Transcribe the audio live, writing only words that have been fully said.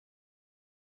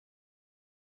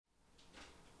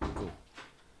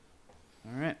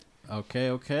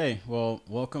Okay. Well,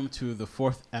 welcome to the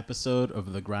 4th episode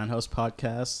of the Grindhouse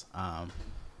Podcast.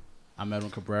 I'm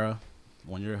Edwin Cabrera,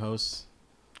 one of your hosts.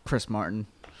 Chris Martin,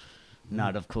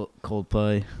 not of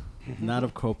Coldplay. Not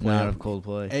of Coldplay. Not of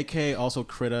Coldplay. AK, also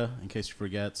Krita, in case you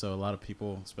forget. So a lot of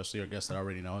people, especially our guests that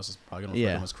already know us, is probably going to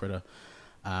refer to him as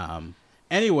Krita.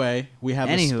 Anyway, we have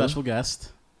a special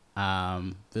guest.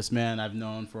 This man I've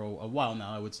known for a while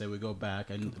now. I would say we go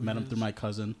back. I met him through my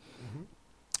cousin.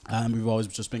 We've always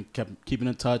just been keeping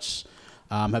in touch.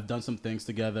 Have done some things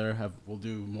together. We'll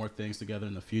do more things together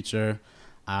in the future.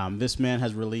 This man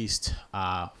has released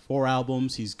 4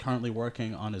 albums. He's currently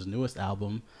working on his newest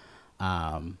album.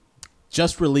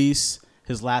 Just released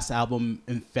his last album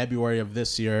in February of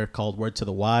this year called Word to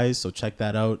the Wise. So check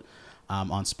that out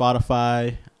on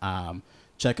Spotify.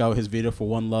 Check out his video for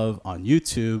One Love on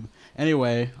YouTube.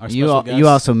 Anyway, our special guest. You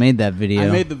also made that video. I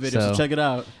made the video, so check it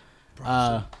out.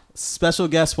 Special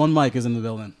guest, One Mic, is in the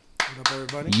building. What up,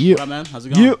 everybody? Yeah. What up, man? How's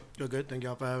it going? Good. Thank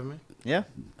y'all for having me. Yeah.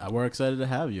 We're excited to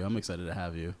have you. I'm excited to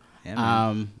have you.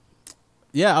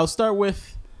 Yeah, I'll start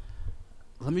with.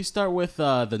 Let me start with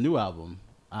the new album.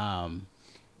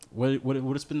 What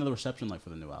has been the reception like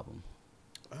for the new album?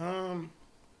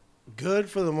 Good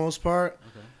for the most part.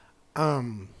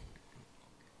 Okay.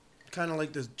 Kind of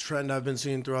like this trend I've been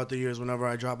seeing throughout the years. Whenever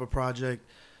I drop a project,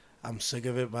 I'm sick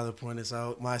of it by the point it's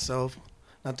out myself.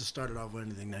 Not to start it off with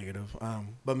anything negative,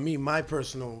 but my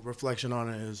personal reflection on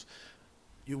it is,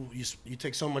 you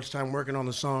take so much time working on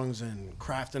the songs and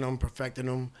crafting them, perfecting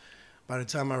them. By the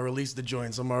time I release the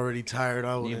joints, I'm already tired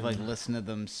out. You've listened to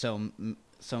them so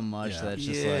much that it's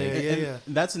just yeah.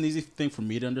 That's an easy thing for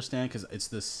me to understand because it's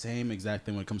the same exact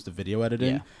thing when it comes to video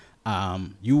editing. Yeah.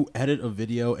 You edit a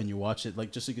video and you watch it,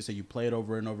 like, just so you can say, you play it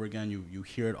over and over again. You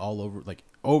hear it all over, like,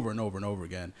 over and over and over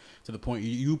again, to the point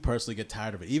you personally get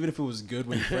tired of it. Even if it was good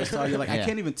when you first saw it, you're like, I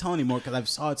can't even tell anymore because I've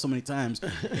saw it so many times.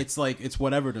 It's like, it's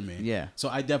whatever to me. Yeah. So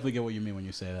I definitely get what you mean when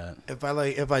you say that.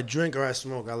 If I drink or I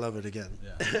smoke, I love it again.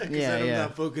 Yeah. I'm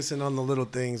not focusing on the little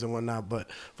things and whatnot.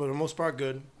 But for the most part,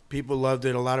 good. People loved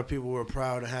it. A lot of people were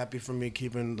proud and happy for me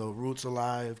keeping the roots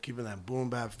alive, keeping that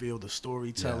boom bap feel, the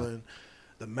storytelling,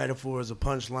 the metaphors, the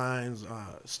punchlines,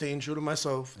 staying true to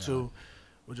myself too,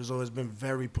 which has always been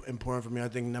very important for me. I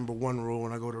think number one rule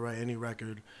when I go to write any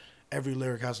record, every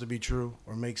lyric has to be true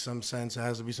or make some sense. It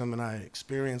has to be something I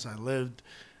experienced, I lived,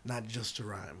 not just to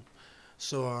rhyme.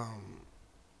 So,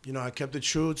 I kept it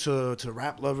true to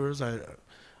rap lovers.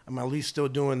 I'm at least still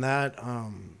doing that.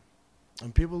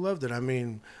 And people loved it. I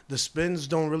mean, the spins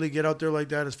don't really get out there like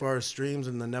that as far as streams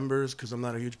and the numbers because I'm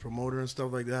not a huge promoter and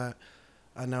stuff like that.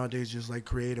 I nowadays just like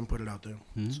create and put it out there.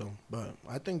 Mm-hmm. So, but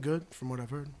I think good from what I've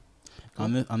heard.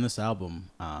 Cool. On this album,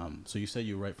 so you said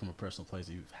you write from a personal place.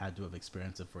 You've had to have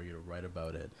experienced it for you to write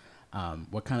about it.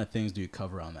 What kind of things do you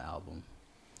cover on the album?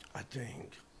 I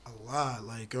think a lot.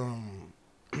 Like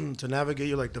to navigate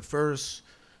you, like the first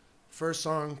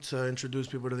song to introduce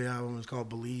people to the album is called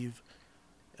Believe.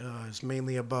 It's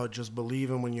mainly about just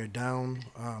believing when you're down,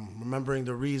 remembering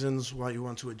the reasons why you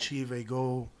want to achieve a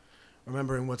goal,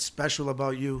 remembering what's special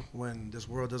about you when this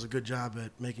world does a good job at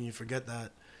making you forget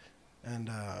that. And,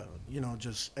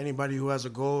 just anybody who has a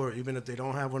goal, or even if they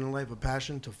don't have one in life, a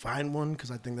passion, to find one,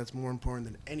 because I think that's more important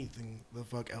than anything the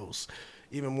fuck else,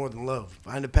 even more than love.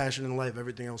 Find a passion in life,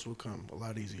 everything else will come a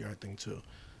lot easier, I think, too.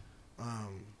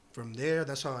 From there,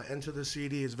 that's how I enter the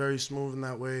CD. It's very smooth in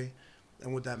that way.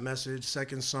 And with that message,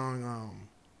 second song,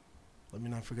 let me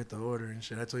not forget the order and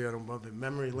shit. I told you I don't bump it.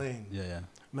 Memory Lane. Yeah.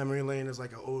 Memory Lane is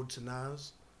like an ode to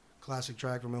Nas, classic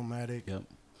track from Illmatic. Yep.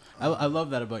 I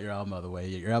love that about your album, by the way.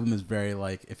 Your album is very,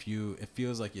 like, it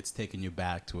feels like it's taking you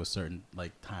back to a certain,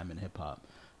 like, time in hip hop.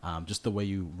 Just the way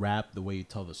you rap, the way you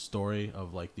tell the story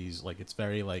of, like, these, like, it's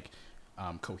very, like,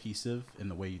 cohesive in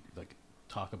the way you, like,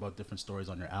 talk about different stories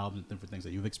on your album and different things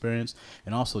that you've experienced,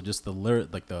 and also just the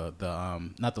lyric, like the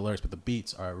not the lyrics, but the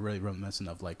beats are really reminiscent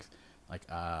of like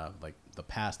the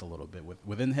past a little bit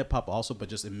within hip hop also, but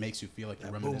just it makes you feel like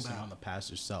you're reminiscing on the past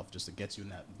yourself. Just it gets you in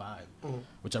that vibe,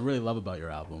 which I really love about your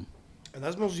album. And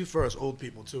that's mostly for us old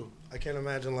people too. I can't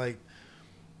imagine like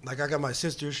I got my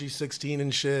sister, she's 16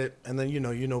 and shit, and then you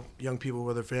know young people,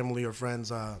 whether family or friends,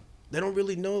 they don't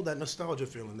really know that nostalgia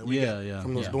feeling that we get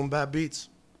from those boom bap beats.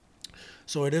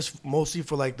 So it is mostly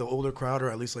for like the older crowd, or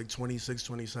at least like 26,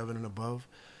 27 and above.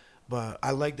 But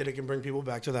I like that it can bring people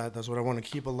back to that. That's what I want to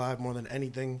keep alive more than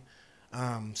anything.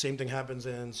 Same thing happens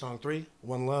in song 3,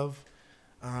 One Love.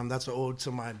 That's an ode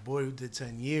to my boy who did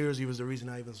 10 years. He was the reason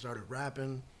I even started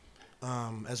rapping,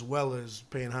 as well as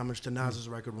paying homage to Nas's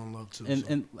record, One Love, too.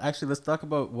 And actually, let's talk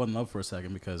about One Love for a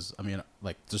second, because, I mean,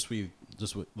 like, just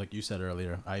like you said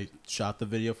earlier, I shot the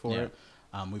video for it.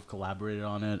 We've collaborated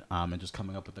on it and just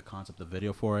coming up with the concept, the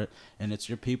video for it. And it's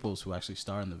your peoples who actually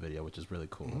star in the video, which is really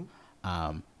cool.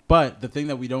 Mm-hmm. But the thing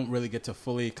that we don't really get to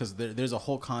fully, because there's a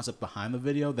whole concept behind the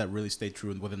video that really stayed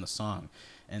true within the song.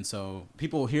 And so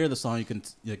people hear the song, you can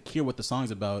hear what the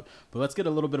song's about. But let's get a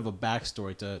little bit of a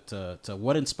backstory to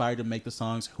what inspired you to make the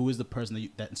songs, who is the person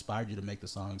that inspired you to make the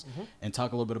songs, and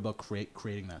talk a little bit about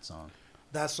creating that song.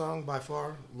 That song, by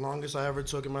far, longest I ever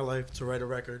took in my life to write a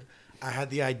record. I had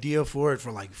the idea for it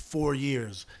for like 4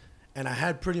 years. And I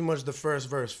had pretty much the first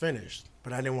verse finished,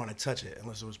 but I didn't want to touch it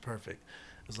unless it was perfect.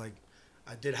 It was like,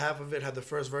 I did half of it, had the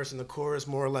first verse and the chorus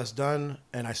more or less done,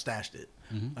 and I stashed it.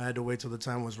 Mm-hmm. I had to wait till the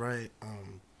time was right.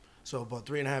 So about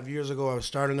 3.5 years ago, I was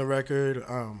starting the record.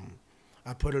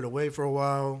 I put it away for a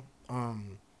while.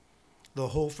 The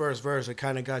whole first verse, it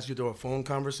kind of got you through a phone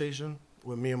conversation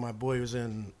with me and my boy who was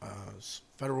in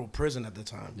federal prison at the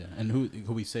time. Yeah, and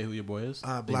who we say who your boy is?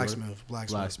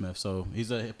 Blacksmith. So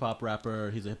he's a hip hop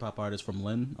rapper. He's a hip hop artist from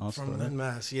Lynn, also. From Lynn,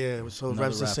 Mass. Yeah. So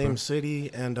reps the same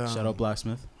city. And shout out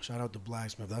Blacksmith. Shout out to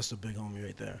Blacksmith. That's the big homie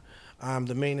right there.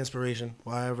 The main inspiration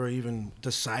why I ever even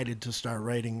decided to start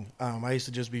writing. I used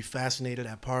to just be fascinated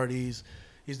at parties.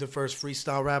 He's the first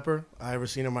freestyle rapper I ever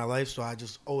seen in my life, so I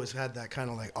just always had that kind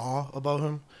of like awe about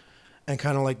him. And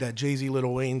kind of like that Jay-Z,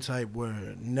 Lil Wayne type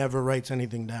where never writes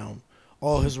anything down.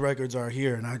 All his records are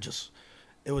here, and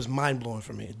it was mind-blowing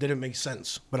for me. It didn't make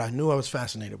sense, but I knew I was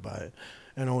fascinated by it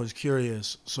and I was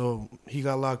curious. So he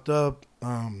got locked up.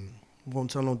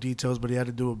 Won't tell no details, but he had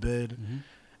to do a bid. Mm-hmm.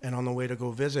 And on the way to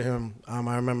go visit him,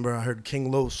 I remember I heard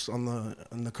King Los on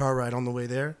the car ride on the way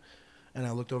there, and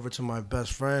I looked over to my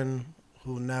best friend,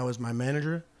 who now is my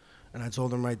manager, and I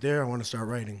told him right there, I want to start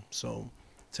writing. So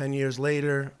 10 years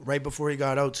later, right before he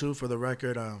got out too, for the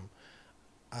record, I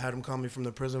had him call me from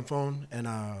the prison phone and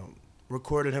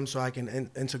recorded him so I can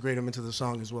integrate him into the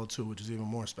song as well too, which is even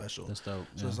more special. That's dope.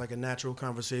 So it's like a natural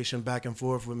conversation back and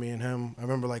forth with me and him. I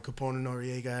remember like Capone and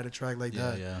Noriega had a track like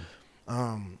that. Yeah.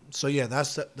 So yeah,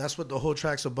 that's what the whole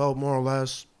track's about, more or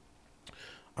less.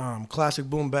 Classic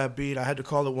boom bap beat. I had to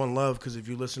call it One Love because if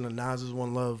you listen to Nas's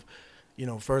One Love,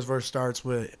 first verse starts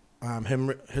with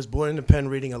his boy in the pen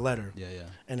reading a letter. Yeah.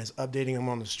 And it's updating him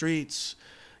on the streets,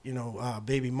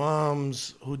 baby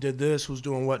moms, who did this, who's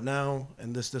doing what now,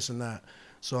 and this and that.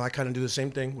 So I kind of do the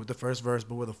same thing with the first verse,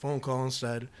 but with a phone call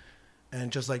instead.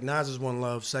 And just like Nas's One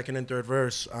Love, second and third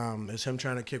verse is him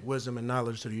trying to kick wisdom and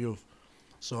knowledge to the youth.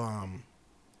 So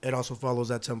it also follows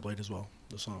that template as well,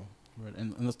 the song. Right,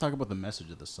 and let's talk about the message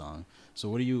of the song. So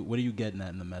what are you getting at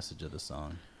in the message of the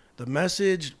song? The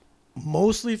message,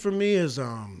 mostly for me, is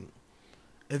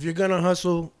if you're gonna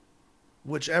hustle,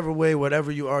 whichever way,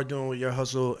 whatever you are doing with your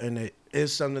hustle, and it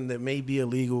is something that may be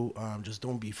illegal, just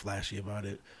don't be flashy about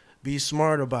it. Be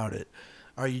smart about it.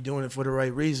 Are you doing it for the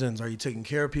right reasons? Are you taking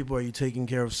care of people? Are you taking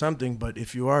care of something? But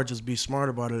if you are, just be smart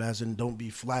about it, as in don't be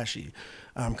flashy.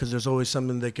 Because there's always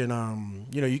something that can,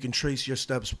 you can trace your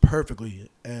steps perfectly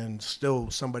and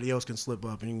still somebody else can slip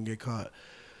up and you can get caught.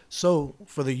 So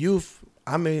for the youth,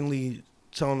 I'm mainly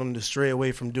telling them to stray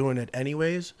away from doing it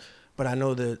anyways. But I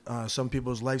know that some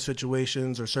people's life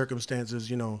situations or circumstances,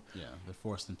 Yeah, they're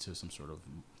forced into some sort of,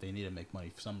 they need to make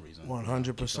money for some reason.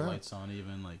 100%. Keep the lights on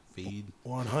even, like feed.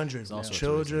 100.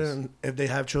 Children, if they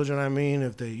have children,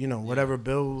 if they, whatever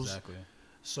bills. Exactly.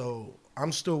 So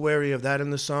I'm still wary of that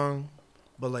in the song,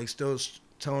 but like still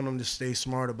telling them to stay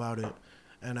smart about it.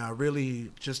 And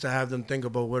really just to have them think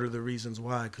about what are the reasons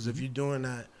why. Because if you're doing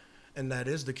that and that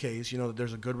is the case, that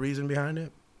there's a good reason behind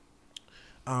it.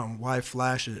 Why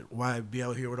flash it? Why be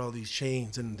out here with all these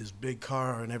chains and this big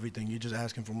car and everything? You're just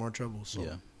asking for more trouble. So,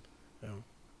 yeah.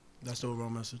 That's the overall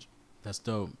message. That's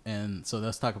dope. And so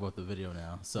let's talk about the video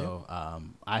now. So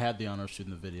I had the honor of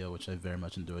shooting the video, which I very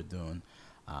much enjoyed doing.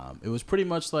 It was pretty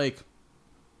much like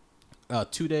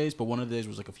 2 days, but one of the days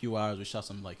was like a few hours. We shot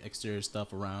some like exterior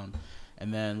stuff around,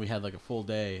 and then we had like a full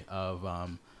day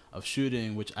of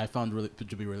shooting, which I found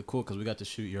to be really cool because we got to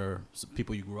shoot your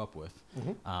people you grew up with.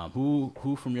 Mm-hmm.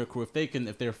 Who from your crew,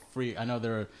 if they're free. I know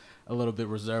they're a little bit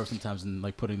reserved sometimes in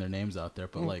like putting their names out there,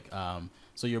 but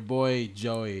so your boy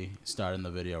Joey starred in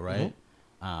the video, right?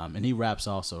 Mm-hmm. And he raps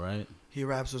also, right? He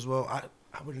raps as well.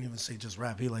 I wouldn't even say just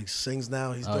rap. He like sings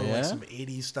now. He's doing like some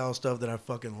 80s style stuff that I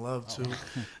fucking love too.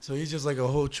 So he's just like a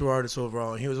whole true artist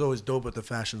overall. And he was always dope with the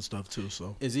fashion stuff too.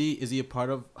 So is he a part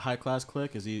of High Class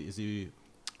Clique? Is he?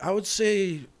 I would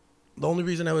say the only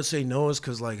reason I would say no is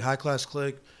because like High Class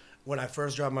Clique, when I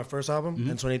first dropped my first album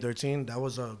in 2013, that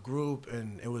was a group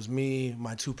and it was me,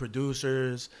 my two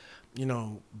producers,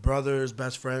 brothers,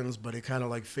 best friends, but it kind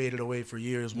of like faded away for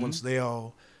years once they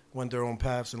all went their own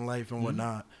paths in life and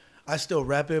whatnot. I still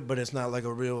rap it, but it's not like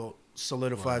a real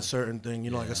solidified certain thing,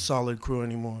 like a solid crew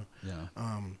anymore.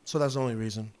 Yeah. So that's the only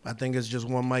reason. I think it's just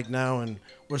one mic now, and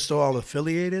we're still all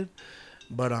affiliated,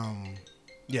 but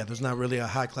yeah, there's not really a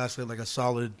high class like a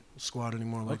solid squad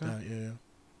anymore like that. Yeah.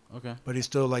 Okay. But he's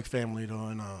still like family though,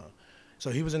 and so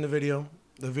he was in the video.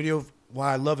 The video,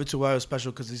 why I love it too, why it was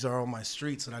special, because these are all my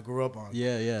streets that I grew up on.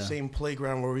 Yeah. Same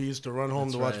playground where we used to run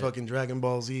home to watch fucking Dragon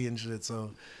Ball Z and shit.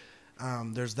 So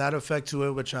there's that effect to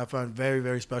it, which I find very,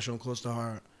 very special and close to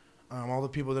heart. All the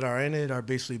people that are in it are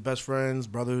basically best friends,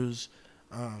 brothers,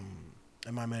 and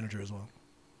my manager as well.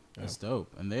 That's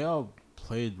dope. And they all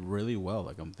played really well.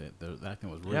 Like their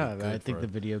acting was really good. Yeah, I think the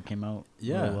video came out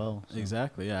really well. So.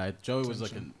 Exactly. Yeah, Joey was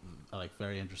like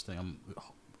very interesting.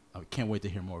 I can't wait to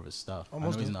hear more of his stuff. I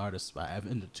know he's an artist. I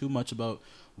haven't heard too much about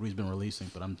what he's been releasing,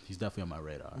 but he's definitely on my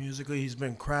radar. Musically, he's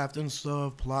been crafting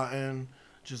stuff, plotting,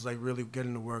 just like really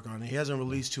getting to work on it. He hasn't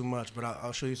released too much, but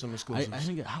I'll show you some exclusives. I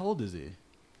think, how old is he?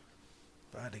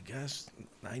 If I had to guess,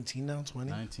 19 now, 20?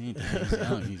 19.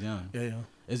 He's young. Yeah.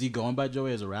 Is he going by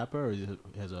Joey as a rapper, or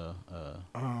as a...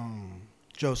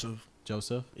 Joseph.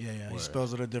 Joseph? Yeah. Word. He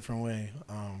spells it a different way,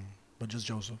 but just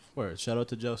Joseph. Word. Shout out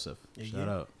to Joseph. Yeah, Shout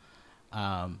out.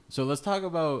 So let's talk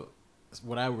about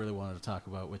what I really wanted to talk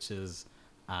about, which is,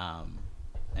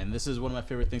 and this is one of my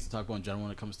favorite things to talk about in general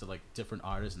when it comes to like different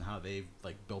artists and how they've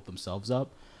like built themselves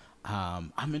up.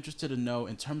 I'm interested to know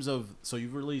in terms of, so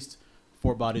you've released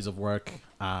 4 bodies of work.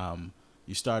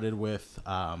 You started with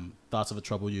Thoughts of a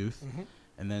Troubled Youth,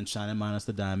 and then Shining Minus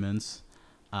the Diamonds,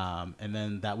 and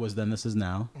then that was Then This Is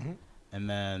Now, and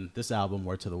then this album,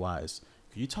 Word to the Wise.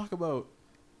 Can you talk about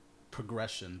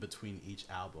progression between each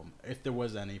album, if there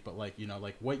was any, but like,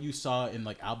 like what you saw in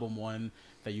like album 1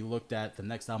 that you looked at the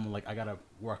next album, like I gotta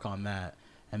work on that,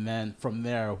 and then from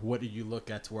there, what did you look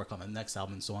at to work on the next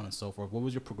album, and so on and so forth? What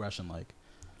was your progression like?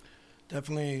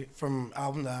 Definitely from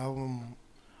album to album.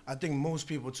 I think most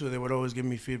people too, they would always give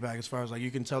me feedback as far as like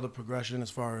you can tell the progression as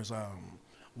far as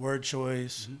word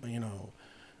choice,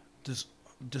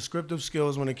 descriptive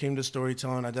skills when it came to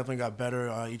storytelling. I definitely got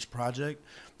better each project.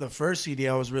 The first CD,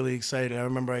 I was really excited. I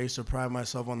remember I used to pride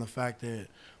myself on the fact that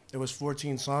it was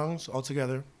 14 songs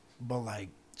altogether, but like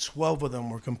 12 of them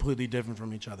were completely different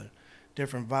from each other.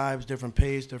 Different vibes, different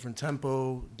pace, different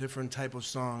tempo, different type of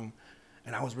song.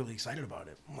 And I was really excited about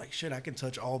it. I'm like, shit, I can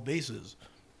touch all bases.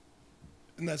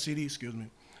 And that CD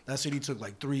took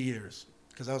like 3 years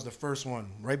because that was the first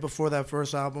one. Right before that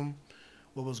first album,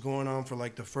 what was going on for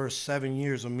like the first 7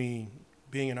 years of me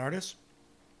being an artist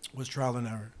was trial and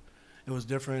error. It was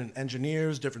different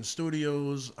engineers, different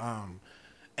studios,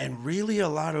 and really a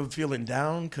lot of feeling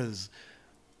down because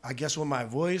I guess with my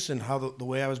voice and how the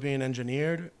way I was being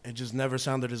engineered, it just never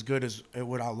sounded as good as it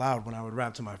would out loud when I would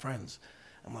rap to my friends.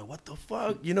 I'm like, what the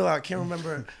fuck? I can't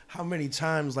remember how many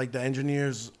times like the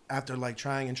engineers, after like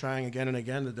trying again and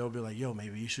again, that they'll be like, yo,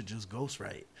 maybe you should just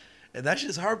ghostwrite. And that's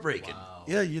just heartbreaking. Wow.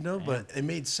 Yeah, but it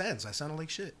made sense. I sounded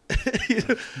like shit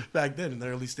back then in the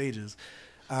early stages.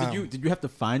 Did you have to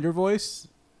find your voice?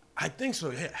 I think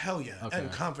so. Hell yeah. Okay.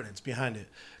 And confidence behind it.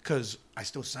 Because I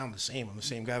still sound the same. I'm the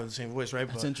same guy with the same voice, right?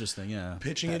 That's interesting, yeah.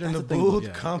 Pitching it in the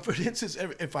booth, confidence is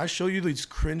if I show you these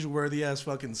cringe-worthy ass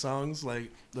fucking songs,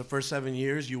 like the first 7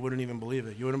 years, you wouldn't even believe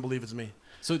it. You wouldn't believe it's me.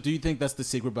 So do you think that's the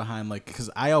secret behind, like,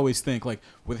 because I always think, like,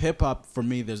 with hip-hop, for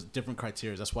me, there's different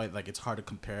criteria. That's why, like, it's hard to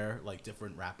compare, like,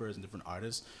 different rappers and different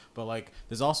artists. But, like,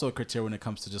 there's also a criteria when it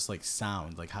comes to just, like,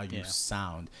 sound, like, how you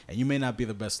sound. And you may not be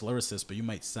the best lyricist, but you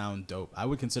might sound dope. I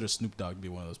would consider Snoop Dogg to be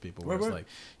one of those people where it's, like,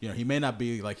 he may not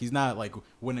be, like, he's not, like,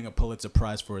 winning a Pulitzer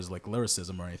Prize for his, like,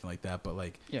 lyricism or anything like that. But,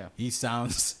 like, he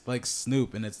sounds like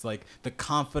Snoop. And it's, like, the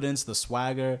confidence, the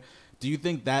swagger. Do you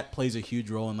think that plays a huge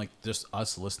role in, like, just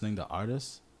us listening to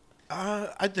artists?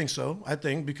 I think so.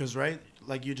 Because, right,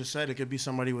 like you just said, it could be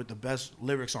somebody with the best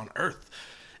lyrics on earth.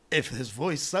 If his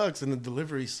voice sucks and the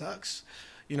delivery sucks,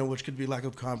 which could be lack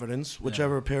of confidence,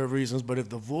 whichever pair of reasons. But if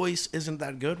the voice isn't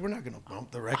that good, we're not going to bump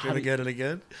the record again and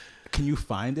again. Can you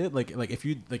find it? Like if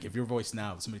your voice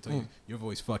now, somebody told you your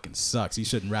voice fucking sucks, you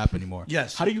shouldn't rap anymore.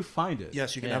 Yes. How do you find it?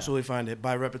 Yes, you can absolutely find it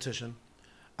by repetition.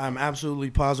 I'm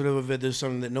absolutely positive of it. There's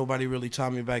something that nobody really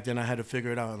taught me back then. I had to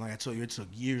figure it out. And like I told you, it took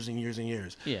years and years and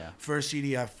years. Yeah. First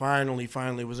CD, I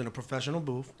finally was in a professional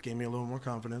booth. Gave me a little more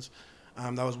confidence.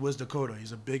 That was Wiz Dakota.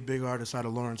 He's a big, big artist out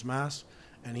of Lawrence, Mass.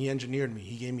 And he engineered me.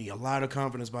 He gave me a lot of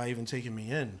confidence by even taking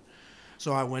me in.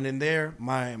 So I went in there.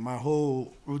 My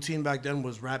whole routine back then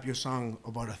was rap your song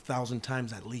about 1,000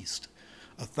 times at least.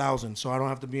 1,000. So I don't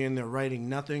have to be in there writing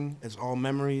nothing. It's all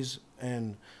memories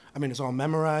and... it's all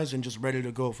memorized and just ready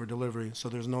to go for delivery. So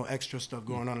there's no extra stuff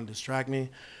going on to distract me.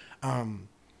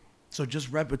 So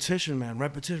just repetition, man.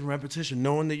 Repetition.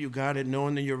 Knowing that you got it,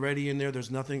 knowing that you're ready in there.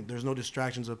 There's no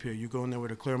distractions up here. You go in there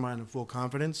with a clear mind and full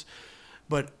confidence.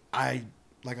 But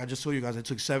like I just told you guys, it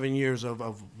took 7 years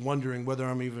of wondering whether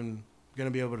I'm even going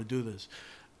to be able to do this.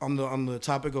 On the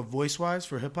topic of voice-wise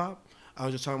for hip-hop, I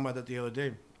was just talking about that the other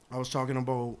day. I was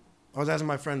asking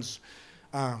my friends,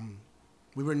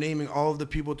 we were naming all of the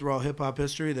people throughout hip-hop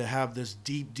history that have this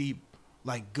deep,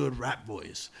 like, good rap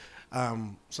voice.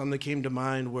 Some that came to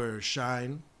mind were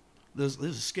Shine. There's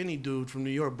a skinny dude from New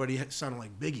York, but he sounded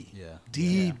like Biggie. Yeah.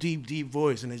 Deep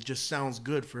voice, and it just sounds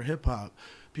good for hip-hop.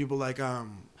 People like, I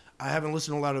haven't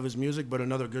listened to a lot of his music, but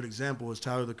another good example is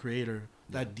Tyler, the Creator.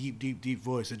 That deep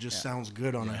voice, it just sounds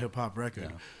good on a hip-hop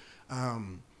record. Yeah.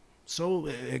 So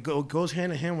it goes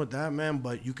hand in hand with that, man.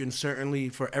 But you can certainly,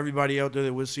 for everybody out there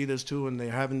that will see this too, and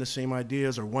they're having the same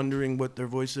ideas or wondering what their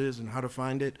voice is and how to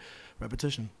find it,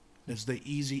 repetition. It's the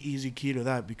easy key to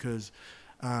that, because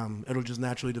it'll just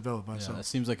naturally develop by itself. It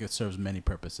seems like it serves many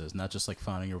purposes, not just like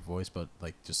finding your voice, but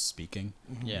like just speaking.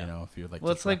 Yeah. You know, if you're like,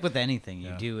 well, it's like with anything,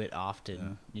 you do it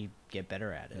often, you get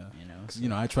better at it. Yeah. You know, so. You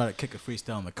know, I try to kick a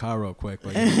freestyle in the car real quick,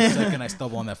 but the second I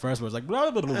stumble on that first word, it's like blah,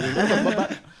 blah, blah, blah, blah.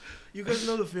 You guys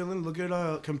know the feeling. Look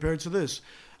at compared to this.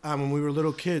 When we were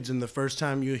little kids, and the first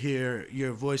time you hear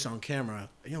your voice on camera,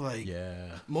 you're like,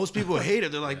 most people hate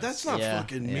it. They're like, that's not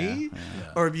fucking me.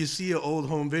 Yeah. Or if you see an old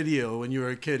home video when you were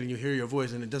a kid and you hear your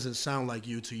voice and it doesn't sound like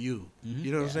you to you. Mm-hmm.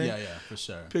 You know what I'm saying? Yeah, for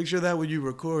sure. Picture that when you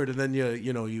record, and then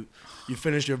you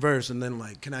finish your verse, and then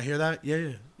like, can I hear that?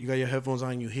 Yeah. You got your headphones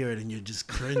on, you hear it, and you're just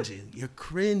cringing. You're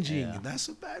cringing. Yeah. That's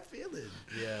a bad feeling.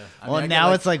 Yeah.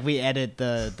 Now it's like we edit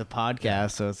the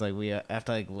podcast, so it's like we have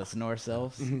to like listen to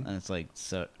ourselves, and it's like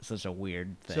such a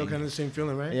weird thing. Still kind of the same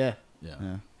feeling, right?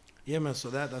 Yeah, man.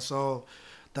 So that's all.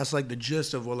 That's like the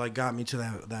gist of what like got me to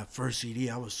that first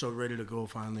CD. I was so ready to go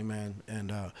finally, man.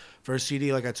 And first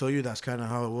CD, like I told you, that's kind of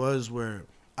how it was. Where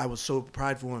I was so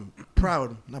I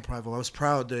was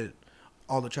proud that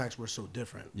all the tracks were so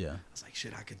different. Yeah, it's like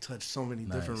shit. I could touch so many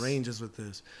different ranges with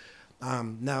this.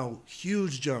 Now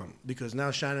huge jump, because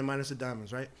now Shining minus the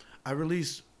Diamonds, right? I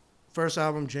released first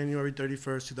album January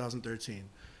 31st, 2013.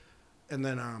 And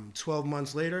then 12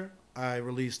 months later, I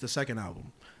released the second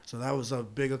album. So that was a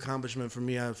big accomplishment for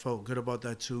me. I felt good about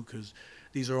that too, because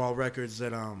these are all records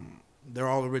that they're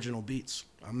all original beats.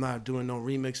 I'm not doing no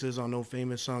remixes on no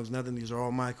famous songs, nothing. These are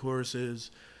all my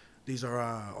choruses. These are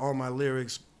all my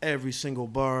lyrics, every single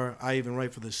bar. I even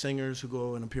write for the singers who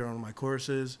go and appear on my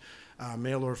choruses,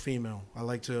 male or female. I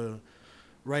like to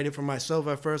write it for myself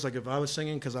at first, like if I was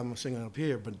singing, because I'm singing up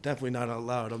here, but definitely not out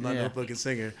loud. I'm not no fucking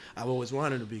singer. I've always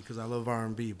wanted to be, because I love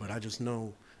R&B, but I just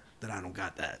know that I don't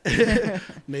got that.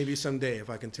 Maybe someday if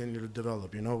I continue to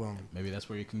develop, you know. Maybe that's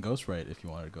where you can ghostwrite if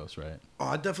you wanted to ghostwrite. Oh,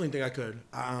 I definitely think I could.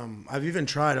 I've even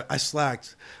tried. I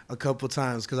slacked a couple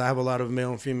times, because I have a lot of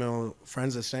male and female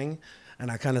friends that sing,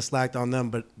 and I kind of slacked on them.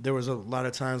 But there was a lot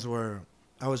of times where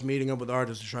I was meeting up with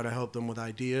artists to try to help them with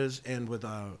ideas and with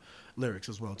lyrics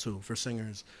as well too for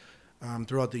singers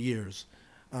throughout the years.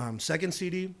 Second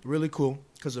CD, really cool,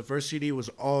 because the first CD was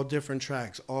all different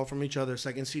tracks, all from each other.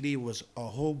 Second CD was a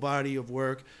whole body of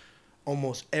work. There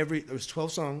was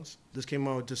 12 songs. This came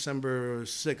out December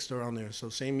 6th around there, so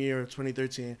same year,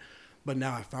 2013. But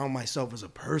now I found myself as a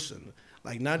person.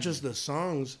 Like, not just the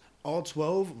songs, all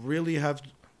 12 really have,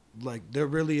 like, they're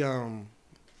really,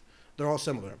 they're all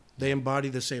similar. They embody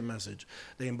the same message.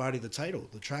 They embody the title,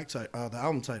 the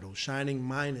album title, Shining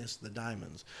minus the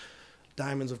Diamonds.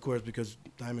 Diamonds, of course, because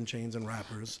diamond chains and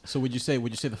rappers. So would you say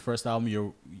the first album,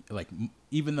 you're like,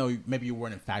 even though maybe you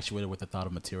weren't infatuated with the thought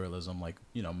of materialism, like,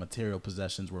 you know, material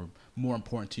possessions were more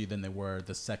important to you than they were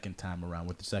the second time around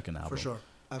with the second album? For sure,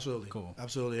 absolutely, cool,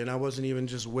 absolutely. And I wasn't even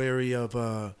just wary of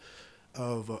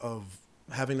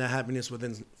having that happiness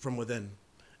from within.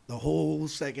 The whole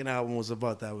second album was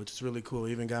about that, which is really cool.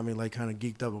 It even got me like kind of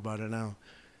geeked up about it now.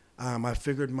 I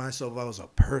figured myself out as a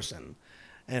person.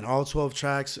 And all 12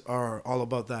 tracks are all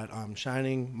about that.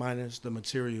 Shining minus the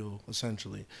material,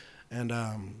 essentially. And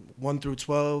 1 through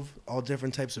 12, all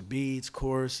different types of beats,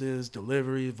 choruses,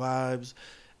 delivery, vibes,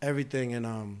 everything.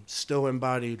 And still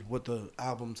embodied what the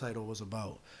album title was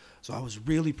about. So I was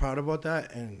really proud about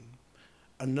that. And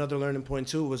another learning point,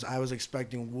 too, was I was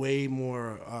expecting way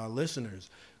more listeners.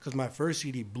 Because my first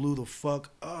CD blew the fuck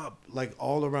up, like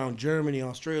all around Germany,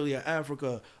 Australia,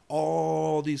 Africa,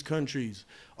 all these countries.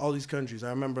 I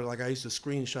remember, like, I used to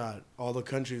screenshot all the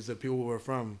countries that people were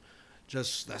from.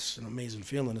 Just, that's an amazing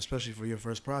feeling, especially for your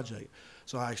first project.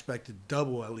 So I expected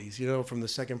double at least, you know, from the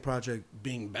second project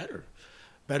being better.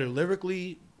 Better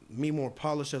lyrically, me more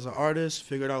polished as an artist,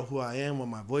 figured out who I am, what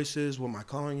my voice is, what my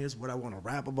calling is, what I want to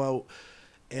rap about.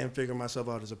 and figure myself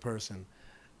out as a person.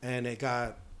 And it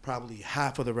got probably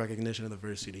half of the recognition of the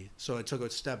first CD. So it took a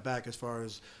step back as far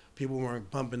as people weren't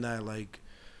bumping that, like,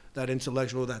 that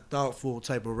intellectual, that thoughtful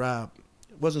type of rap.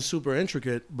 It wasn't super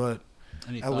intricate, but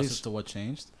any thoughts as to what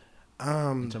changed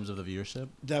in terms of the viewership?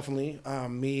 Definitely.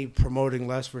 Me promoting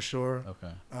less for sure.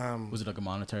 Okay. Was it like a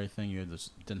monetary thing? You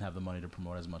just didn't have the money to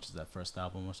promote as much as that first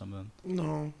album or something?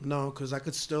 No, because I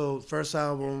could still, first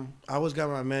album, I always got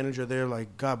my manager there,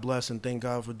 like, God bless and thank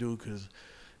God for Duke, because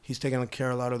he's taking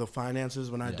care of a lot of the finances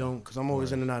when I don't, because I'm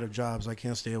always in and out of jobs. I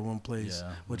can't stay at one place,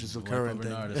 which is the current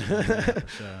thing.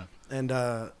 Sure. And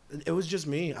it was just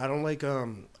me. I don't like,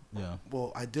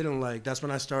 well, I didn't like, that's when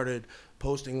I started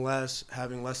posting less,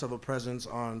 having less of a presence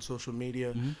on social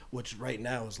media, which right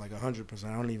now is like 100%.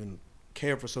 I don't even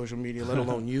care for social media, let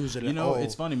alone use it at all.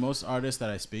 It's funny. Most artists that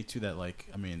I speak to that, like,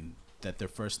 I mean, that their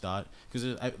first thought,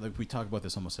 because like we talk about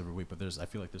this almost every week, but I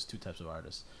feel like there's two types of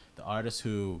artists. The artists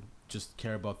who just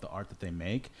care about the art that they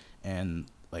make, and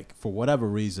like for whatever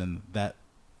reason that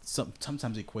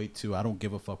sometimes equate to, I don't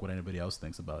give a fuck what anybody else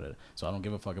thinks about it, so I don't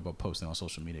give a fuck about posting on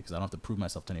social media because I don't have to prove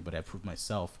myself to anybody. I prove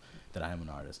myself that I am an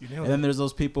artist. And then there's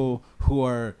those people who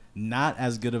are not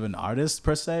as good of an artist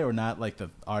per se, or not like the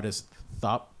artist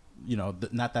thought,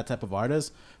 not that type of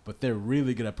artist, but they're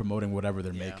really good at promoting whatever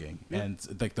they're making. And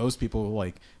like those people,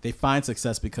 like, they find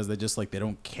success because they just, like, they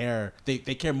don't care. They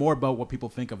care more about what people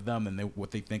think of them than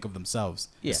what they think of themselves,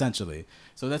 essentially.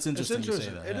 So that's interesting. You say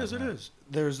that. It is.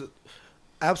 There's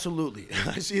absolutely.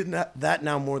 I see that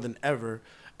now more than ever.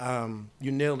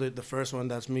 You nailed it. The first one,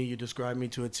 that's me. You described me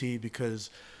to a T, because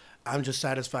I'm just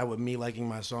satisfied with me liking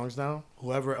my songs now.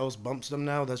 Whoever else bumps them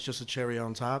now, that's just a cherry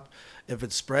on top. If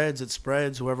it spreads, it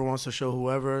spreads. Whoever wants to show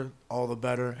whoever, all the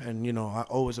better. And, I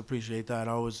always appreciate that.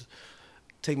 I always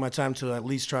take my time to at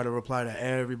least try to reply to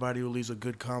everybody who leaves a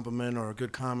good compliment or a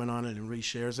good comment on it and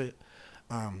reshares it,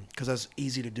 because that's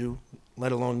easy to do,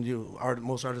 let alone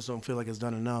most artists don't feel like it's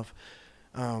done enough.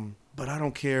 But I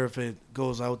don't care if it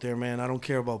goes out there, man. I don't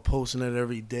care about posting it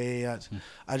every day.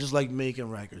 I just like making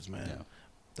records, man. Yeah.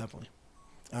 Definitely.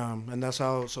 And that's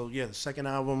how, the second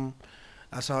album,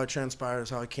 that's how it transpired. That's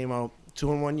how it came out,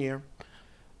 2 in 1 year.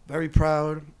 Very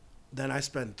proud. Then I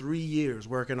spent 3 years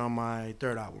working on my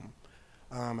third album.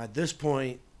 At this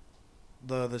point,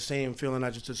 the same feeling I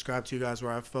just described to you guys,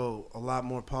 where I felt a lot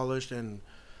more polished and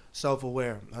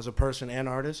self-aware as a person and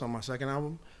artist on my second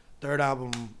album. Third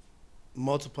album,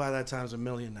 multiply that times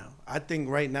 1,000,000 now. I think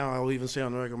right now, I will even say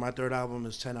on the record, my third album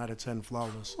is 10 out of 10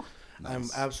 flawless. Nice. I'm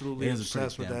absolutely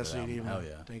obsessed with that CD. Hell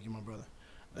yeah. Thank you, my brother.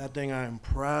 That thing I am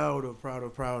proud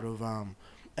of.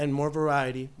 And more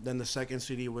variety than the second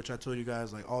CD, which I told you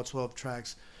guys, like, all 12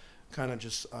 tracks kind of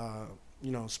just,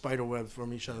 spiderweb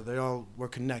from each other. They all were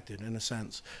connected in a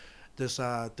sense. This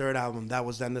third album, That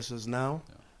Was Then, This Is Now,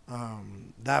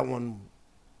 that one,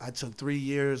 I took 3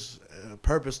 years,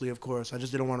 purposely, of course. I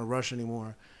just didn't want to rush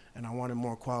anymore, and I wanted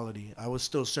more quality. I was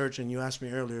still searching. You asked me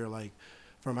earlier, like,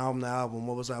 from album to album,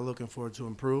 what was I looking for to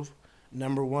improve?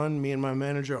 Number one, me and my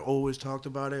manager always talked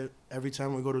about it. Every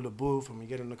time we go to the booth and we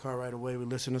get in the car right away, we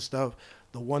listen to stuff.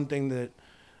 The one thing that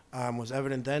was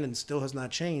evident then and still has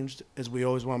not changed is we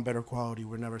always want better quality.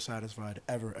 We're never satisfied,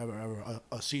 ever, ever, ever.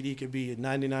 A CD could be at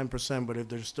 99%, but if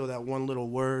there's still that one little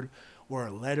word or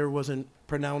a letter wasn't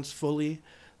pronounced fully,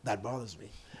 that bothers me.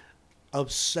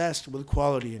 Obsessed with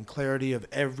quality and clarity of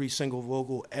every single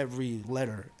vocal, every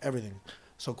letter, everything.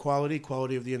 So quality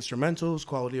of the instrumentals,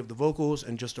 quality of the vocals,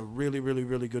 and just a really, really,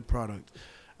 really good product.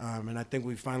 And I think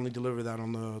we finally delivered that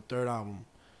on the third album.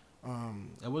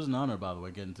 It was an honor, by the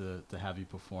way, getting to have you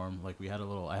perform. Like, I had a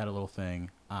little thing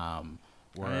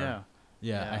where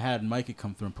I had Mikey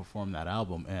come through and perform that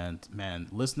album, and man,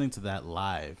 listening to that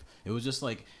live, it was just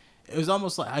like, it was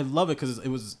almost like, I love it because it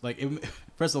was like,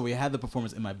 first of all, we had the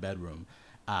performance in my bedroom.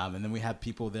 And then we had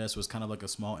people there, so it was kind of like a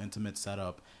small, intimate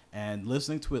setup. And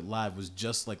listening to it live was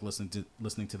just like listening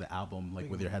to the album,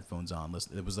 like, with your headphones on.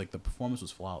 It was like the performance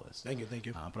was flawless. Thank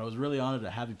you. But I was really honored to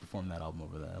have you perform that album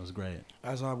over there. It was great.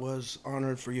 As I was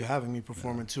honored for you having me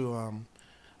perform it too.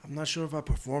 I'm not sure if I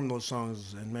performed those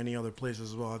songs in many other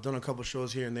places as well. I've done a couple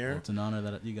shows here and there. Well, it's an honor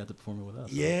that you got to perform it with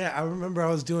us. Yeah, I remember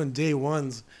I was doing day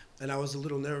ones, and I was a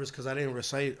little nervous because I didn't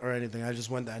recite or anything. I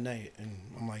just went that night, and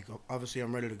I'm like, obviously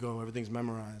I'm ready to go. Everything's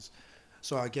memorized.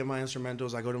 So I get my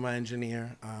instrumentals. I go to my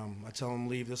engineer. I tell him,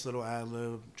 leave this little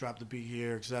ad-lib, drop the beat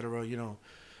here, etc.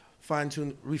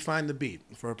 Fine-tune, refine the beat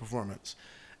for a performance.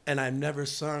 And I've never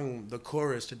sung the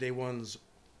chorus to day ones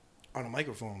on a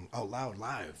microphone out loud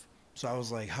live. So I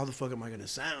was like, how the fuck am I going to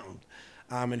sound?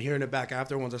 And hearing it back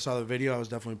after, once I saw the video, I was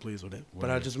definitely pleased with it. But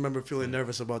I just remember feeling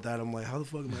nervous about that. I'm like, how the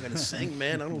fuck am I going to sing,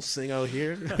 man? I don't sing out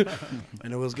here.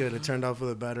 And it was good. It turned out for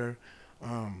the better.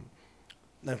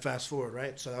 Then fast forward,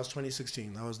 right? So that was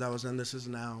 2016. That was Then This Is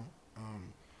Now.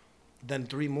 Then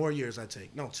 3 more years I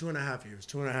take. No, 2.5 years.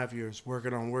 2.5 years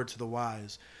working on Word to the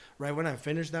Wise. Right when I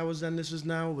finished That Was Then This Is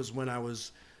Now was when I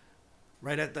was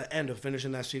right at the end of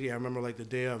finishing that CD. I remember like the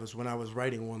day of is when I was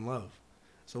writing One Love.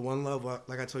 So One Love,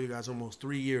 like I told you guys, almost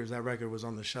 3 years that record was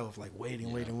on the shelf, like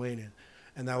waiting.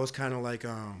 And that was kind of like,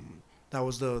 that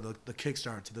was the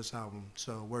kickstart to this album.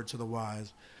 So Word to the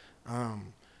Wise.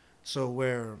 So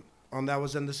where on That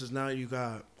Was Then This Is Now, you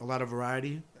got a lot of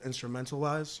variety,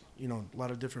 instrumental-wise, you know, a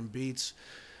lot of different beats,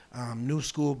 new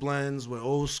school blends with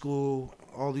old school,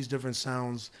 all these different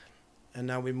sounds. And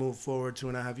now we move forward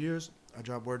 2.5 years. I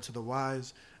dropped Word to the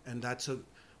Wise, and that took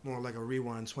more like a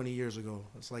rewind 20 years ago.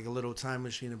 It's like a little time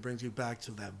machine. It brings you back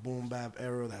to that boom bap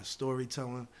era, that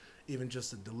storytelling, even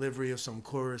just the delivery of some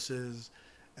choruses,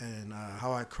 and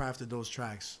how I crafted those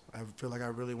tracks. I feel like I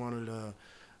really wanted to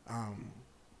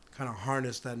kind of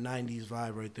harness that 90s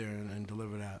vibe right there and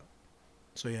deliver that.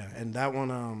 So yeah, and that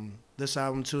one, this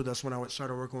album too, that's when I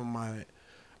started working with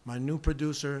my new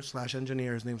producer /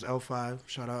 engineer. His name's L5.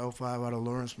 Shout out L5 out of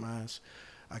Lawrence, Mass.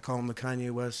 I call him the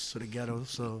Kanye West to the ghetto.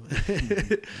 So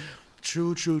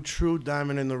true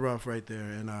diamond in the rough right there,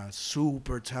 and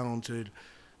super talented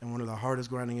and one of the hardest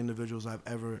grinding individuals I've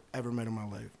ever met in my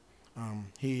life.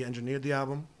 He engineered the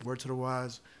album, Word to the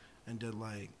Wise, and did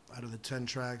like out of the 10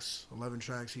 tracks, 11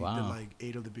 tracks, he did like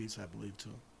 8 of the beats, I believe, too.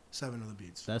 7 of the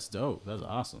beats. That's dope. That's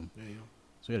awesome. Yeah, yeah.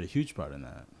 So you had a huge part in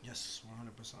that. Yes,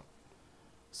 100%.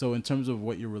 So in terms of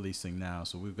what you're releasing now,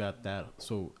 so we've got that.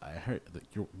 So I heard that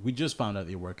we just found out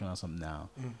that you're working on something now.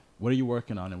 What are you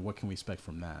working on, and what can we expect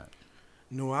from that?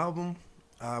 New album,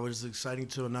 which is exciting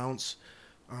to announce.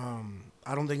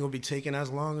 I don't think it'll be taking as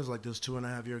long as like this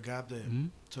 2.5 year gap that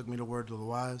took me to Word to the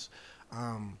Wise.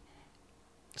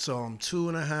 So I'm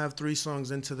 2.5, 3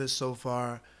 songs into this so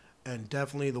far, and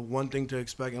definitely the one thing to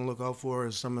expect and look out for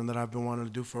is something that I've been wanting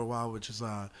to do for a while, which is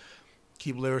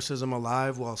keep lyricism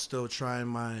alive while still trying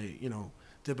my,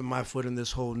 dipping my foot in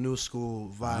this whole new school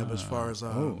vibe as far as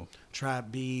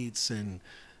trap beats and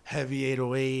heavy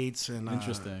 808s and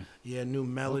interesting. New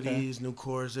melodies, new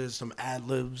choruses, some ad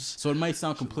libs. So it might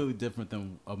sound completely different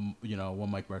than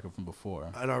One Mic record from before.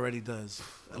 It already does.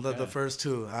 I love the first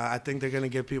 2. I think they're gonna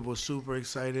get people super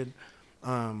excited.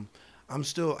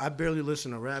 I barely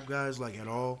listen to rap, guys, like at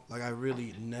all. Like I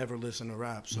really never listen to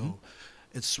rap, so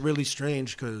it's really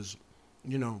strange because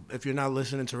if you're not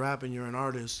listening to rap and you're an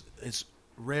artist, it's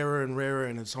rarer and rarer,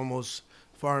 and it's almost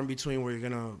far in between where you're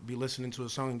going to be listening to a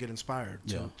song and get inspired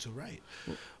to write.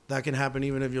 That can happen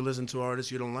even if you listen to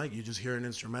artists you don't like. You just hear an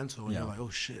instrumental and you're like,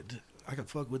 oh shit, I can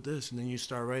fuck with this. And then you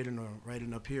start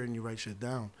writing up here and you write shit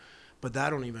down. But that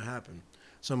don't even happen.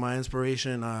 So my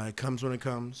inspiration, it comes when it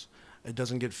comes. It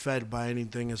doesn't get fed by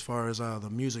anything as far as the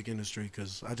music industry,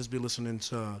 because I just be listening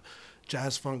to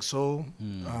jazz, funk, soul,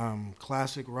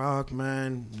 classic rock,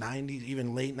 man, 90s,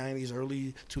 even late 90s,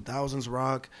 early 2000s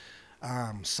rock,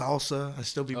 salsa. I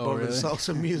still be bumping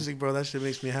salsa music, bro. That shit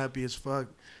makes me happy as fuck.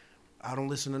 I don't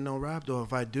listen to no rap, though.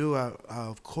 If I do, I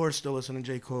of course still listen to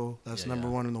J. Cole. That's number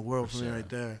one in the world for me right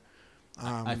there.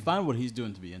 I find what he's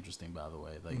doing to be interesting, by the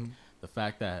way. Like, the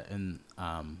fact that, and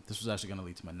this was actually going to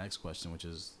lead to my next question, which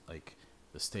is, like,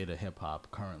 the state of hip-hop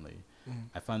currently.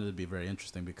 I find it to be very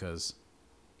interesting because,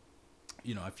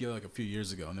 I feel like a few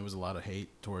years ago, and there was a lot of hate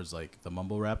towards, like, the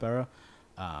mumble rap era,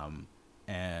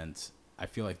 and I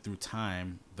feel like through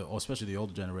time, especially the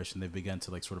older generation, they began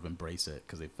to like sort of embrace it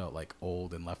because they felt like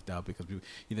old and left out because the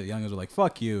youngers were like,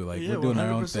 "Fuck you!" Like we're doing 100%.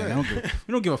 Our own thing.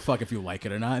 We don't give a fuck if you like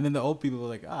it or not. And then the old people were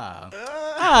like, all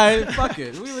right, fuck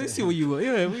it. Let's see what you look.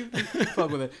 We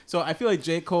fuck with it. So I feel like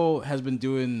J. Cole has been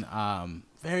doing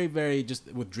very, very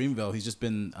just with Dreamville. He's just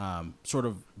been sort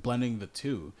of blending the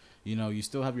two. You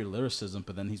still have your lyricism,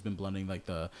 but then he's been blending like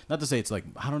not to say it's like,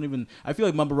 I feel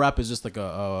like mumble rap is just like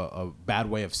a bad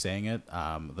way of saying it.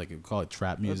 Like you call it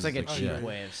trap music. It's like a cheap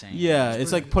way of saying it. Yeah,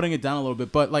 it's like putting it down a little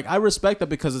bit. But like I respect that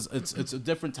because it's a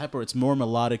different type, or it's more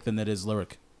melodic than it is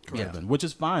lyric driven, which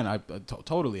is fine. I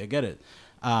totally get it.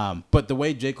 But the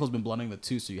way J. Cole's been blending the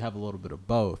two, so you have a little bit of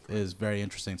both, is very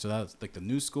interesting. So that's like the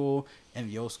new school and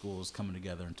the old school is coming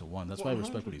together into one. That's why I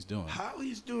respect what he's doing. How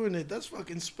he's doing it, that's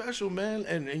fucking special, man.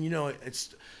 And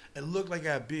it looked like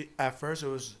at first it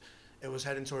was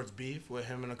heading towards beef with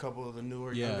him and a couple of the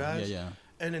newer young guys. Yeah.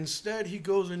 And instead he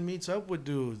goes and meets up with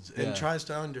dudes and tries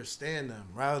to understand them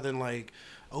rather than like,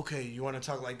 okay, you want to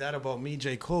talk like that about me,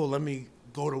 J. Cole? Let me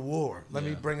go to war. Let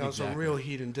me bring out some real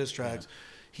heat and diss tracks.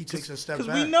 he takes a step back.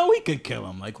 Because we know he could kill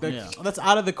him. Like, that's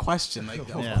out of the question. Like,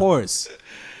 of course.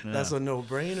 Yeah. That's a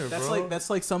no-brainer, bro. That's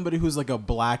like somebody who's like a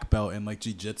black belt in like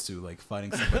jiu-jitsu, like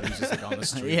fighting somebody who's just like on the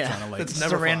street trying to like. It's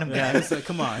never a random guy. It's like,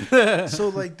 come on. So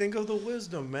like, think of the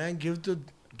wisdom, man. Give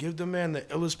the man the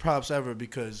illest props ever,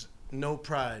 because no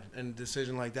pride in a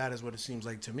decision like that is what it seems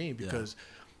like to me. Because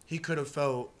he could have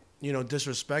felt,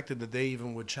 disrespected that they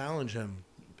even would challenge him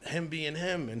being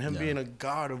him and him being a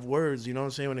god of words. You know what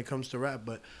I'm saying, when it comes to rap,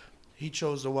 but he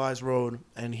chose the wise road,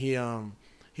 and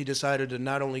he decided to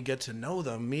not only get to know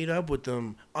them, meet up with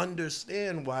them,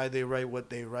 understand why they write what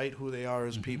they write, who they are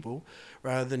as people,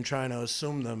 rather than trying to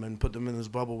assume them and put them in this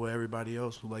bubble with everybody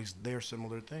else who likes their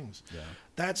similar things. Yeah.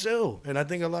 That's ill. And I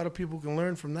think a lot of people can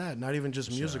learn from that, not even just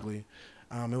musically.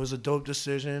 It was a dope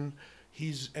decision.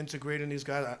 He's integrating these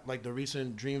guys, like the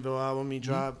recent Dreamville album he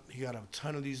dropped. He got a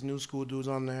ton of these new school dudes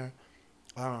on there.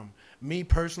 Me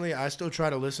personally, I still try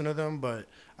to listen to them, but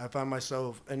I find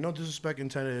myself, and no disrespect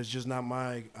intended, it's just not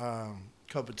my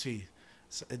cup of tea.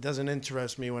 It doesn't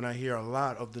interest me when I hear a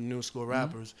lot of the new school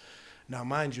rappers. Now,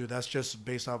 mind you, that's just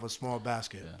based off a small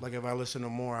basket. Yeah. Like, if I listen to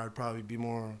more, I'd probably be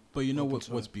more. But you know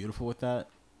what's beautiful with that?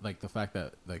 Like, the fact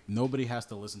that like nobody has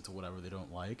to listen to whatever they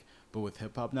don't like. But with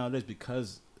hip hop nowadays,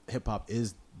 because hip hop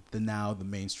is the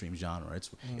mainstream genre.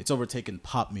 It's overtaken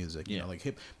pop music. You know,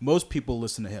 like most people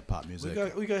listen to hip hop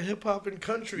music. We got hip hop and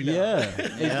country now. Yeah,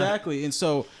 exactly. And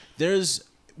so there's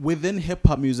within hip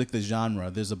hop music, the genre,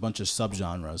 there's a bunch of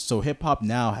subgenres. So hip hop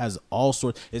now has all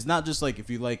sorts. It's not just like if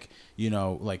you like,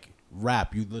 like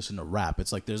rap, you listen to rap.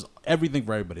 It's like there's everything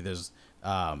for everybody. There's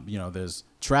there's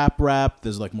trap rap.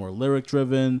 There's like more lyric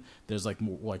driven. There's like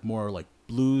more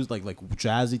blues, like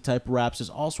jazzy type raps. There's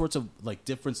all sorts of like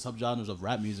different subgenres of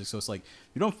rap music. So it's like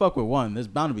you don't fuck with one, there's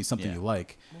bound to be something you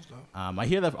like. I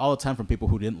hear that all the time from people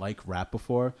who didn't like rap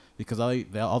before, because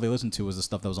all they listened to was the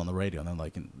stuff that was on the radio. And then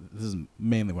like, and this is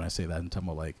mainly when I say that, I'm talking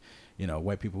about like,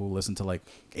 white people who listen to like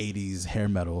 80s hair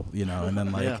metal, and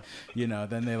then like,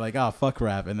 then they like, oh, fuck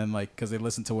rap. And then like, cause they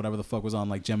listen to whatever the fuck was on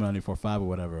like Gemini 94.5 or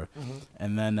whatever.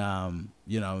 And then,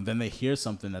 then they hear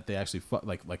something that they actually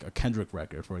like a Kendrick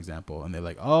record, for example. And they're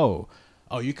like, oh,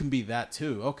 you can be that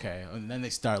too. Okay. And then they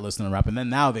start listening to rap. And then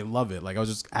now they love it. Like, I was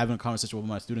just having a conversation with one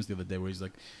of my students the other day where he's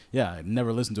like, yeah, I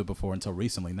never listened to it before until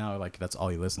recently. Now, like, that's all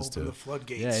he listens to. Open the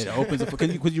floodgates. Yeah, it opens the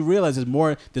because you realize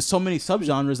there's so many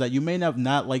subgenres that you may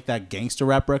not like that gangster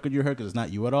rap record you heard because it's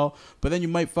not you at all. But then you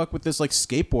might fuck with this, like,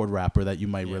 skateboard rapper that you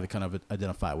might really kind of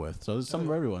identify with. So there's something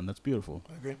for everyone. That's beautiful.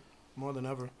 I agree. More than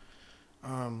ever.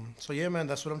 So, yeah, man,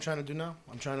 that's what I'm trying to do now.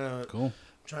 I'm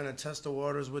trying to test the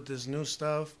waters with this new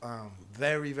stuff.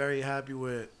 Very, very happy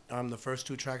with the first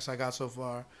 2 tracks I got so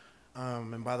far.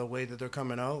 And by the way that they're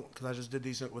coming out, because I just did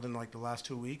these within like the last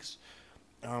 2 weeks.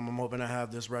 I'm hoping to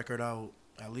have this record out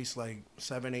at least like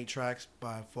 7-8 tracks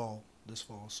by this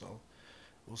fall. So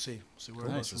we'll see. Where it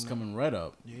goes. It's coming right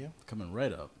up. Yeah. Coming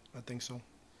right up. I think so.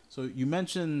 So you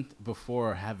mentioned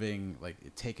before having like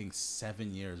it taking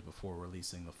 7 years before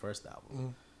releasing the first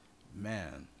album.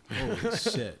 Man, holy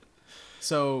shit.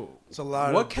 So it's a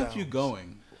lot. What kept you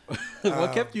going?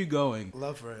 What kept you going?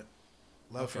 Love for it.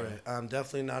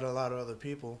 Definitely not a lot of other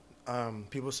people.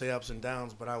 People say ups and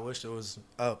downs, but I wish it was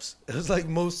ups. It was like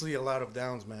mostly a lot of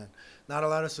downs, man. Not a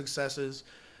lot of successes.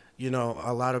 A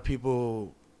lot of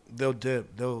people, they'll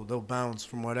dip, they'll bounce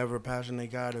from whatever passion they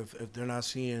got if they're not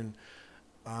seeing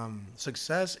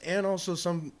success, and also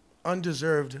some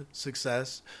undeserved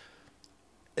success.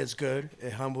 It's good.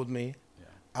 It humbled me.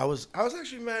 I was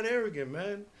actually mad arrogant,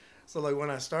 man. So like when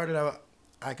I started out,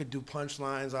 I could do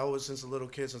punchlines. I was, since a little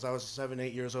kid, since I was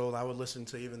 7-8 years old, I would listen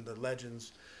to even the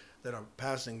legends that are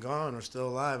past and gone or still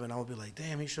alive, and I would be like,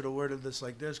 damn, he should have worded this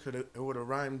like this. It would have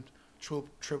rhymed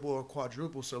triple or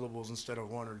quadruple syllables instead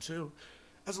of 1 or 2.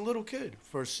 As a little kid,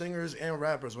 for singers and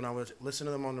rappers, when I would listen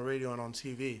to them on the radio and on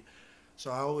TV.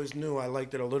 So I always knew I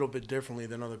liked it a little bit differently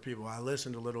than other people. I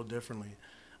listened a little differently,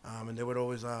 and they would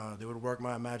always work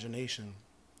my imagination.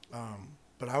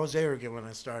 But I was arrogant when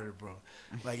I started, bro.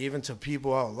 Like, even to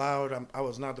people out loud, I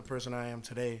was not the person I am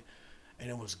today. And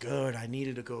it was good. I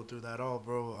needed to go through that all,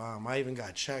 bro. I even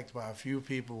got checked by a few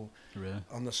people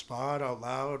on the spot, out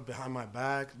loud, behind my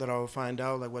back, that I would find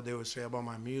out, like, what they would say about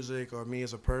my music or me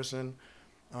as a person.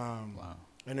 Wow.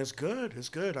 And it's good. It's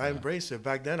good. I embrace it.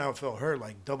 Back then, I felt hurt,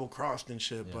 like, double-crossed and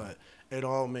shit. But it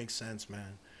all makes sense,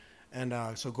 man.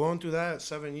 And so going through that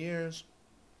 7 years,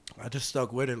 I just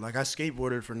stuck with it. Like, I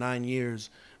skateboarded for 9 years,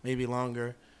 maybe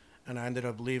longer, and I ended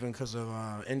up leaving because of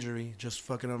injury, just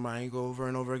fucking up my ankle over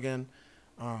and over again.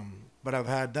 But I've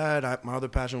had that. My other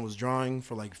passion was drawing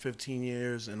for like 15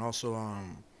 years, and also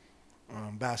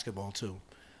basketball too.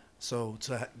 So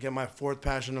to get my fourth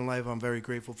passion in life, I'm very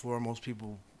grateful for. Most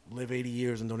people live 80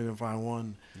 years and don't even find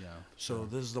one. Yeah. So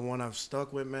this is the one I've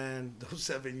stuck with, man. Those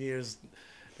 7 years,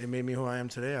 they made me who I am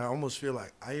today. I almost feel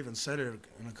like I even said it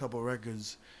in a couple of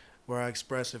records where I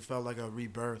expressed it felt like a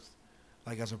rebirth,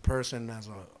 like as a person, as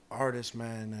an artist,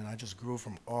 man. And I just grew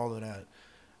from all of that.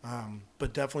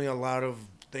 But definitely a lot of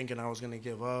thinking I was going to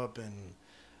give up, and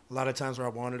a lot of times where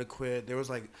I wanted to quit. There was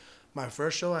like my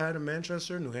first show I had in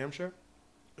Manchester, New Hampshire.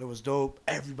 It was dope.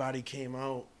 Everybody came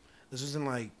out. This was in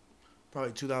like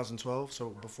probably 2012, so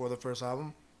before the first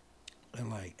album.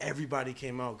 And like everybody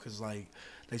came out because like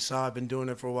they saw I've been doing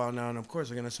it for a while now, and of course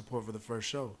they're gonna support for the first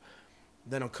show.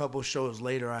 Then a couple shows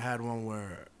later, I had one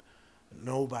where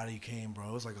nobody came, bro.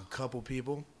 It was like a couple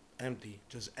people, empty,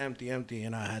 just empty,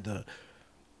 and I had to.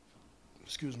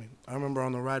 Excuse me. I remember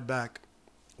on the ride back,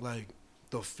 like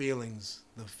the feelings,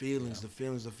 the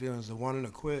wanting to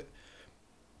quit,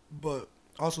 but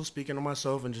also speaking to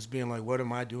myself and just being like, what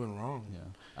am I doing wrong? Yeah,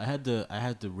 I had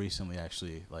to recently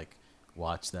actually like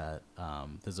watch that.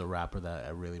 There's a rapper that I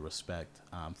really respect,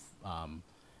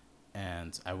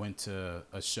 and I went to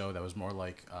a show that was more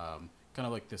like kind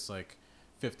of like this like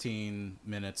 15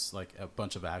 minutes, like a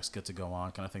bunch of acts get to go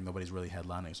on kind of thing. Nobody's really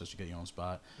headlining, so you get your own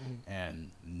spot.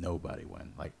 And nobody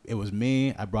went. Like it was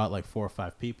me. I brought like 4 or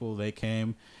 5 people. They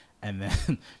came, and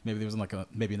then maybe there was like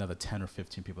maybe another 10 or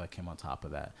 15 people that came on top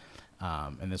of that.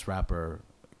 And this rapper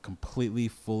completely,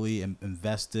 fully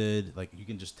invested. Like you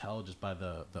can just tell just by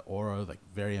the aura, like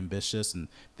very ambitious and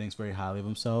thinks very highly of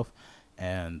himself.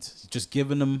 And just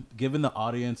giving the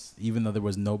audience, even though there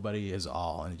was nobody, is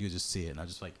all, and you could just see it. And I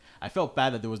just like, I felt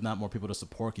bad that there was not more people to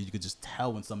support, because you could just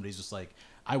tell when somebody's just like,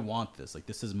 I want this, like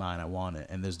this is mine, I want it,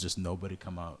 and there's just nobody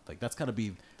come out. Like that's got to be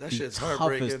that the shit's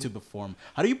toughest to perform.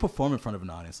 How do you perform in front of an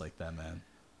audience like that, man?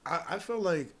 I felt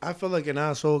like an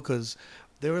asshole because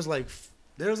there was like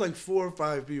 4 or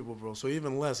 5 people, bro. So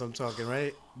even less, I'm talking,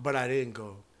 right? But I didn't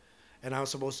go. And I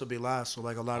was supposed to be last, so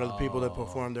like a lot of the people that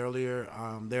performed earlier,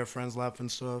 their friends left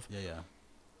and stuff. Yeah.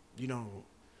 You know,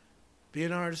 being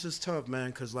an artist is tough,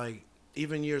 man, because like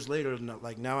even years later,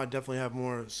 like now I definitely have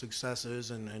more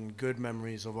successes and good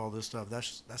memories of all this stuff.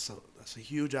 That's a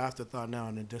huge afterthought now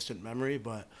and a distant memory,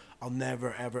 but I'll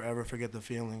never ever forget the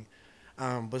feeling.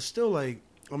 But still, like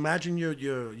imagine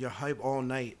you're hype all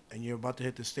night and you're about to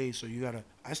hit the stage, so you gotta.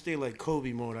 I stay like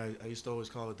Kobe mode. I used to always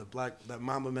call it that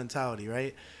Mamba mentality,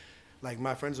 right? Like,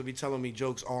 my friends would be telling me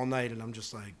jokes all night, and I'm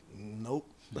just like, nope.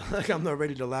 Like, I'm not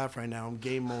ready to laugh right now. I'm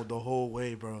game mode the whole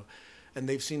way, bro. And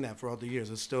they've seen that for all the years.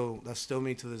 That's still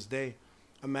me to this day.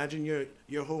 Imagine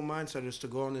your whole mindset is to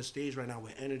go on this stage right now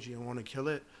with energy and want to kill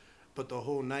it, but the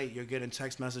whole night you're getting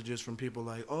text messages from people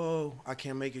like, oh, I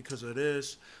can't make it because of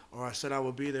this, or I said I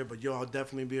would be there, but yo, I'll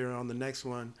definitely be there on the next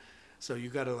one. So you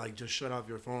got to, like, just shut off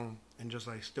your phone and just,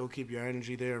 like, still keep your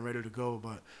energy there and ready to go.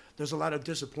 But there's a lot of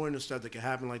disappointing stuff that can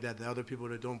happen like that other people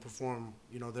that don't perform,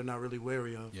 you know, they're not really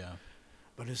wary of. Yeah.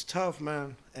 But it's tough,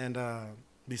 man. And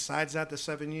besides that, the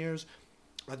 7 years,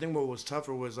 I think what was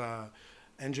tougher was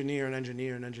engineer,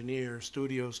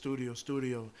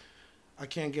 studio. I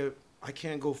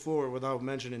can't go forward without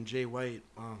mentioning Jay White.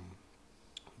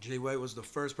 Jay White was the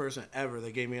first person ever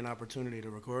that gave me an opportunity to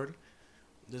record.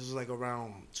 This is like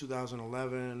around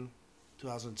 2011,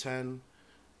 2010,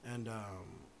 and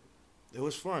it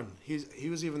was fun. He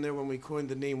was even there when we coined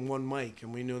the name One Mic,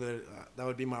 and we knew that that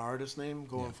would be my artist name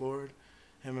going forward.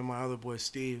 Him and my other boy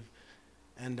Steve,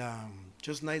 and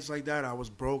just nights like that, I was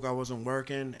broke, I wasn't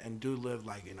working, and dude lived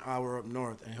like an hour up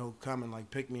north, and he'll come and like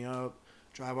pick me up,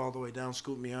 drive all the way down,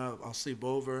 scoop me up. I'll sleep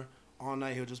over all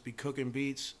night. He'll just be cooking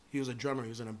beats. He was a drummer. He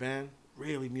was in a band,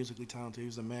 really musically talented. He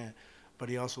was a man. But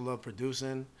he also loved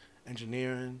producing,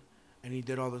 engineering, and he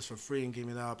did all this for free and gave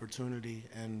me that opportunity.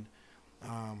 And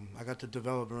I got to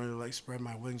develop and really like spread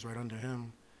my wings right under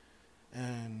him.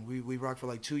 And we rocked for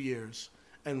like 2 years.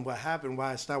 And what happened,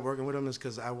 why I stopped working with him, is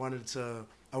because I wanted to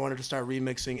start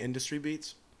remixing industry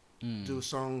beats, do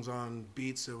songs on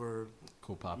beats that were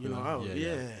cool, popular. You know,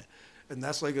 yeah. And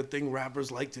that's like a thing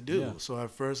rappers like to do. Yeah. So at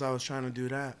first I was trying to do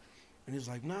that. And he's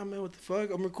like, nah, man, what the fuck?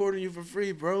 I'm recording you for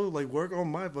free, bro. Like, work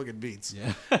on my fucking beats.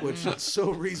 Yeah. Which is so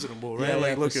reasonable, right? Yeah,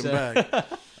 like, looking back.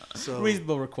 So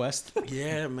reasonable request.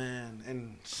 Yeah, man.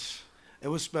 And it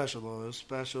was special, though. It was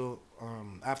special.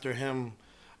 After him,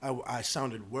 I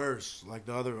sounded worse. Like,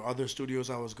 the other studios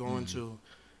I was going to,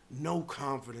 no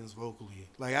confidence vocally.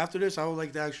 Like, after this, I would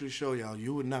like to actually show y'all.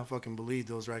 You would not fucking believe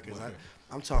those records.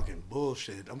 I'm talking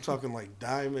bullshit. I'm talking like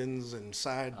diamonds and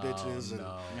side bitches and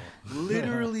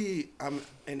literally I'm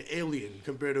an alien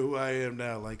compared to who I am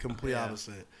now. Like complete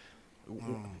opposite.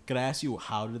 Could I ask you,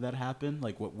 how did that happen?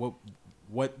 Like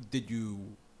what did you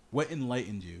what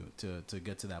enlightened you to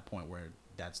get to that point where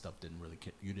that stuff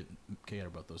you didn't care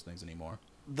about those things anymore?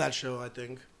 That show, I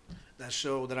think. That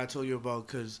show that I told you about,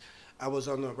 because I was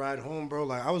on the ride home, bro.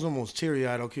 Like, I was almost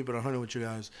teary-eyed. I'll keep it 100 with you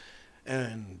guys.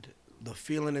 And the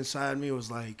feeling inside me was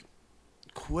like,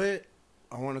 quit.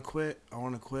 I want to quit. I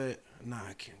want to quit. Nah,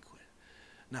 I can't quit.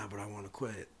 Nah, but I want to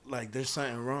quit. Like, there's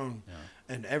something wrong.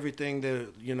 Yeah. And everything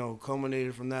that, you know,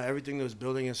 culminated from that, everything that was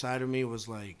building inside of me was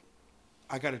like,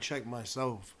 I got to check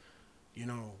myself. You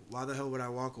know, why the hell would I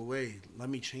walk away? Let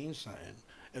me change something.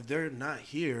 If they're not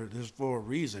here, there's for a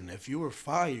reason. If you were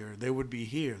fired, they would be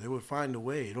here. They would find a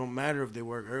way. It don't matter if they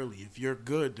work early. If you're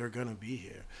good, they're going to be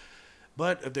here.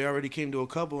 But if they already came to a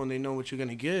couple and they know what you're going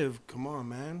to give, come on,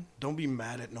 man. Don't be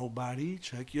mad at nobody.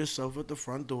 Check yourself at the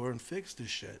front door and fix this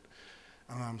shit.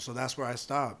 So that's where I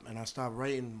stopped. And I stopped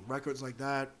writing records like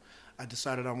that. I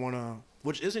decided I want to,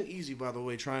 which isn't easy, by the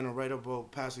way, trying to write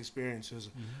about past experiences.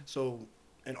 Mm-hmm. So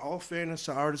in all fairness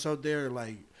to artists out there,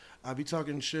 like, I be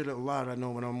talking shit a lot, I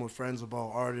know, when I'm with friends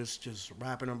about artists just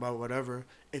rapping about whatever.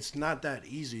 It's not that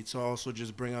easy to also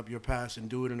just bring up your past and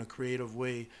do it in a creative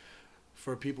way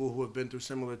for people who have been through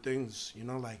similar things, you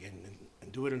know, like, and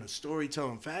do it in a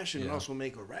storytelling fashion and also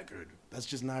make a record. That's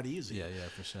just not easy. Yeah,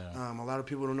 for sure. A lot of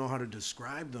people don't know how to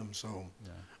describe them, so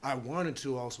I wanted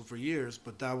to also for years,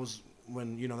 but that was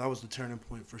when, you know, that was the turning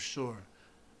point for sure.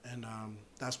 And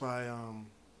that's why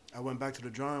I went back to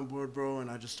the drawing board, bro, and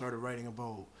I just started writing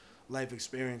about life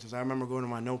experiences. I remember going to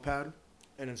my notepad,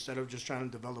 and instead of just trying to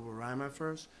develop a rhyme at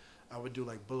first, I would do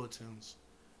like bulletins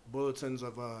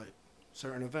of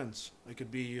certain events. It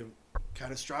could be a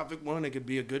catastrophic one, it could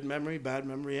be a good memory, bad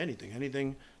memory,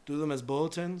 anything. Do them as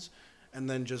bulletins, and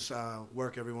then just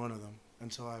work every one of them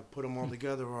until I put them all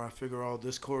together, or I figure out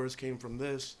this chorus came from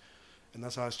this, and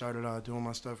that's how I started doing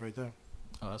my stuff right there.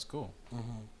 Oh, that's cool.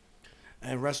 Mm-hmm.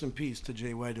 And rest in peace to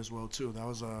Jay White as well too. That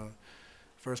was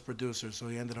first producer, so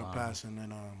he ended up passing.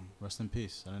 And rest in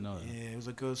peace. I didn't know that. Yeah, it was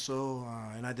a good soul,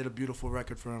 and I did a beautiful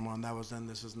record for him on That Was Then,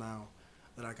 This Is Now,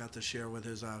 that I got to share with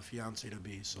his fiance to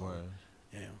be. So, Word.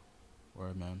 Yeah.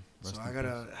 Word, man. Rest so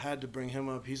I had to bring him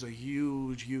up. He's a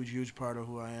huge part of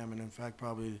who I am, and in fact,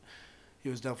 probably he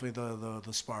was definitely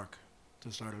the spark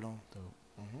to start it on. Dope.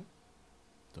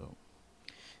 Mm-hmm. Dope.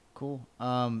 Cool.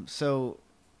 So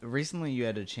recently you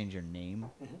had to change your name.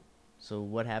 Mm-hmm. So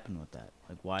what happened with that?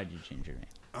 Like, why did you change your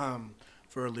name?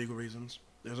 For legal reasons.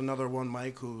 There's another one,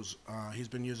 Mike, who's he's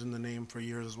been using the name for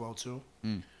years as well too,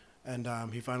 and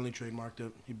he finally trademarked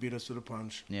it. He beat us to the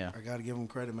punch. Yeah, I gotta give him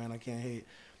credit, man. I can't hate.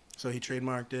 So he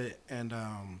trademarked it, and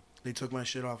they took my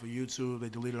shit off of YouTube. They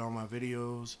deleted all my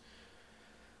videos.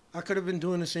 I could have been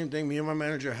doing the same thing. Me and my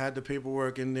manager had the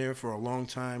paperwork in there for a long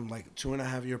time, like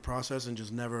 2.5-year process, and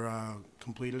just never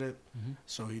completed it. Mm-hmm.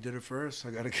 So he did it first.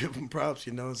 I got to give him props,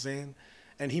 you know what I'm saying?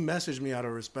 And he messaged me out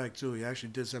of respect, too. He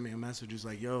actually did send me a message. He's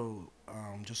like, yo,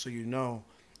 just so you know,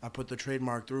 I put the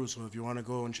trademark through, so if you want to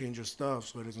go and change your stuff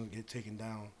so it doesn't get taken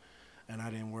down. And I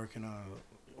didn't work in a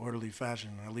orderly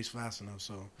fashion, at least fast enough.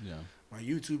 So my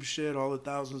YouTube shit, all the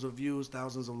thousands of views,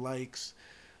 thousands of likes,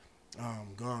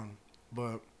 gone.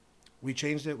 But we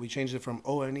changed it. We changed it from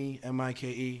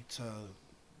ONE-MIKE to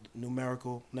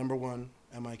numerical number 1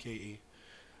 MIKE.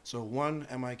 So 1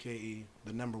 MIKE,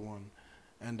 the number 1,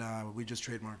 and we just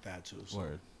trademarked that too. So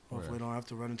hopefully, don't have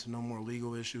to run into no more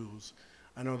legal issues.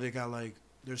 I know they got like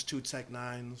there's 2 Tech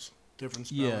 9s, different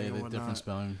spelling and whatnot. Different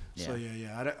spelling. So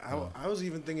I was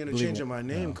even thinking of changing my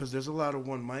name because there's a lot of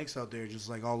one mics out there just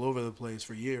like all over the place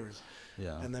for years.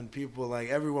 Yeah. And then people, like,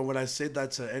 everyone, when I said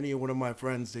that to any one of my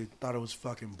friends, they thought it was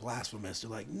fucking blasphemous.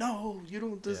 They're like, no, you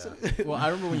don't deserve it. Well, I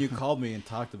remember when you called me and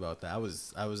talked about that. I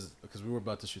was because we were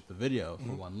about to shoot the video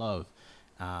for One Love.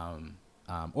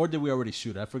 Or did we already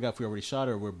shoot it? I forgot if we already shot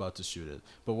it or we're about to shoot it.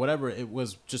 But whatever, it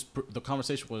was just, the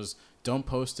conversation was, don't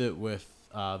post it with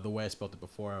the way I spelled it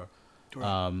before,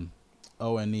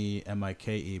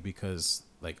 ONEMIKE, because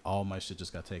like all my shit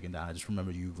just got taken down. I just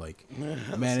remember you like,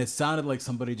 man, it sounded like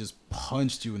somebody just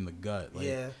punched you in the gut. Like,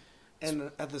 yeah. And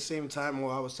at the same time,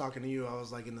 while I was talking to you, I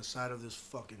was like in the side of this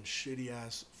fucking shitty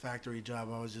ass factory job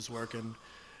I was just working.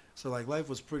 So like life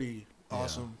was pretty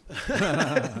awesome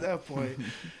at that point.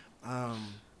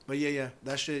 But yeah,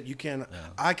 that shit, you can't,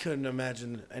 I couldn't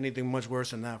imagine anything much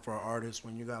worse than that for an artist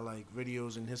when you got like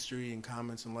videos and history and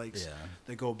comments and likes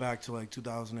that go back to like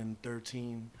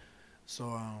 2013.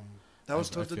 So, that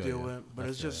was tough to deal with, but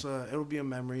it's just, it'll be a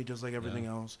memory just like everything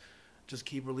else. Just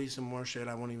keep releasing more shit.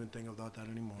 I won't even think about that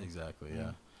anymore. Exactly,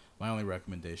 yeah. My only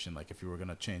recommendation, like if you were going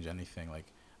to change anything, like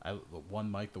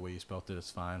One Mic, the way you spelled it is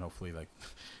fine. Hopefully, like,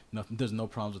 nothing, there's no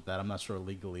problems with that. I'm not sure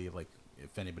legally, like,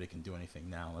 if anybody can do anything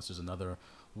now, unless there's another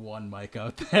one mic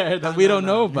out there that we don't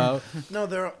know about. No,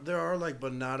 there are like,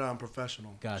 but not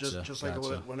professional. Gotcha. Just like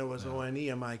when it was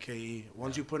ONEMIKE.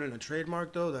 Once you put in a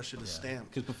trademark though, that shit is stamped.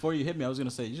 Because before you hit me, I was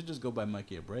gonna say you should just go by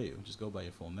Mikey Abreu. Just go by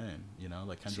your full name. You know,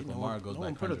 like Kendrick Lamar goes by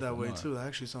Kendrick put it that Lamar. way too. That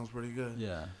actually sounds pretty good.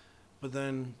 Yeah. But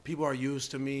then people are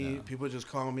used to me. People just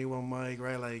call me One Mike,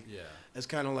 right? Like, it's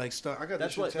kind of like stuff. I got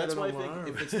that's this shit tatted on my arm.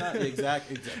 If it's not the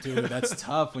exact, dude, that's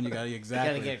tough when you got to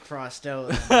exactly. You gotta get crossed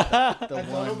out.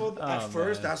 At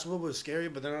first, that's what was scary.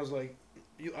 But then I was like,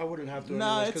 I wouldn't have to.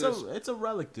 Nah, it's a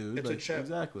relic, dude. It's like,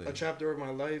 exactly a chapter of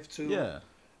my life too. Yeah.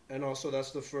 And also,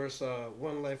 that's the first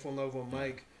One Life, One Love, One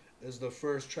Mike. Is the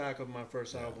first track of my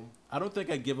first album. I don't think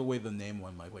I'd give away the name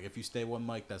One Mike. Like if you stay One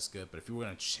Mike, that's good. But if you were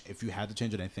if you had to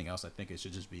change anything else, I think it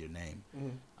should just be your name.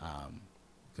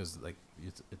 Because like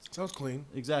it's sounds clean.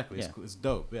 Exactly. Yeah. It's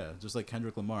dope. Yeah, just like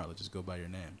Kendrick Lamar. Let's just go by your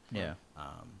name. Yeah.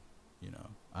 You know.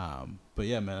 But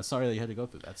yeah, man. Sorry that you had to go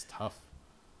through. That's tough.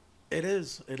 It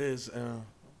is.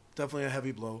 Definitely a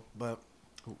heavy blow. But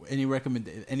any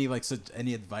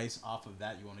advice off of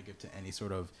that you want to give to any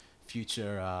sort of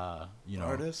future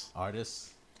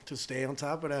artists to stay on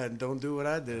top of that and don't do what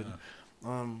I did,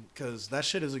 because that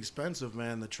shit is expensive,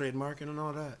 man, the trademarking and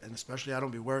all that, and especially I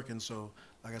don't be working, so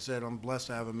like I said, I'm blessed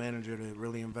to have a manager to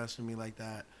really invest in me like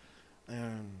that.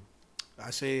 And I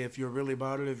say, if you're really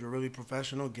about it, if you're really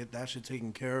professional, get that shit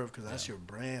taken care of, because that's your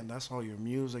brand, that's all your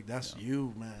music, that's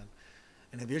you, man.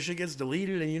 And if your shit gets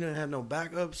deleted and you didn't have no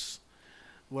backups,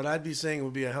 what I'd be saying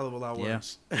would be a hell of a lot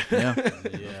worse. Yeah,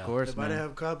 of course. If I didn't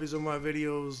have copies of my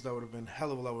videos, that would have been a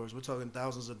hell of a lot worse. We're talking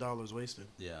thousands of dollars wasted.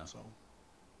 Yeah.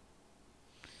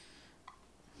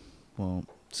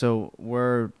 So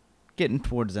we're getting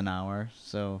towards an hour.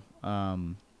 So if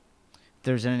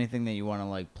there's anything that you want to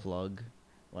like plug,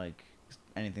 like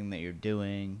anything that you're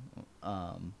doing,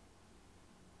 so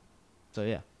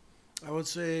yeah. I would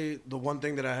say the one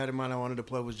thing that I had in mind I wanted to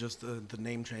plug was just the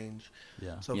name change.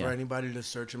 Yeah. So for anybody that's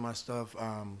searching my stuff,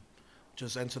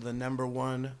 just enter the number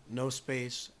 1, no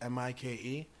space,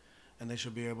 MIKE, and they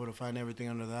should be able to find everything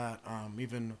under that.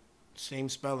 Even same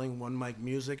spelling,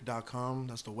 onemikemusic.com.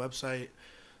 That's the website.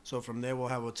 So from there we'll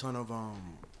have a ton of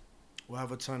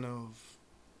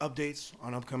updates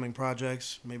on upcoming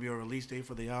projects, maybe a release date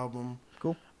for the album.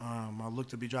 Cool. I'll look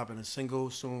to be dropping a single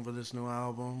soon for this new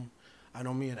album. I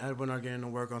know me and Edwin are getting to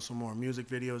work on some more music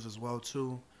videos as well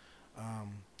too.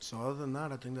 So other than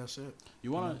that, I think that's it.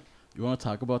 You want to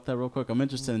talk about that real quick? I'm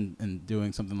interested in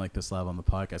doing something like this live on the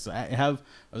podcast. I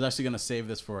was actually going to save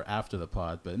this for after the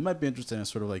pod, but it might be interesting to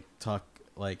sort of like talk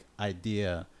like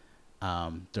idea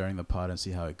during the pod and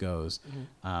see how it goes.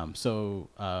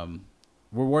 We're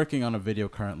working on a video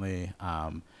currently,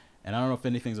 and I don't know if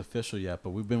anything's official yet, but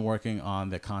we've been working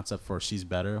on the concept for She's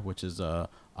Better, which is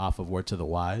off of Word to the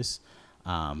Wise.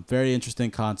 Very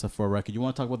interesting concept for a record. You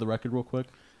want to talk about the record real quick?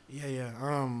 Yeah.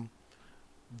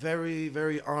 Very,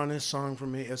 very honest song for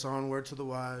me. It's on Word to the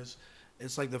Wise.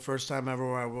 It's like the first time ever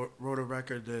where I wrote a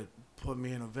record that put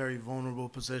me in a very vulnerable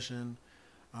position.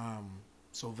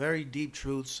 So very deep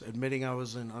truths. Admitting I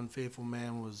was an unfaithful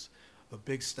man was a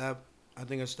big step. I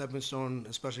think a stepping stone,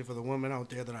 especially for the women out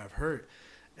there that I've hurt.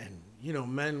 And, you know,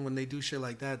 men, when they do shit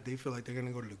like that, they feel like they're going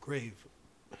to go to the grave.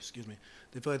 Excuse me.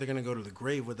 They feel like they're going to go to the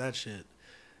grave with that shit.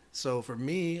 So for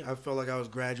me, I felt like I was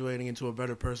graduating into a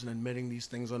better person, admitting these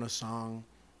things on a song.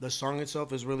 The song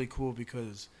itself is really cool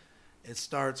because it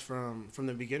starts from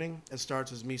the beginning. It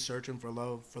starts as me searching for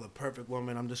love for the perfect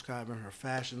woman. I'm describing her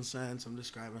fashion sense. I'm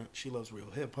describing she loves real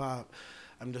hip hop.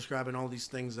 I'm describing all these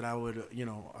things that I would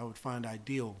find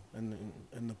ideal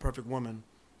in the perfect woman.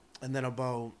 And then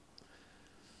about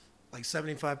like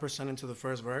 75% into the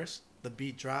first verse, the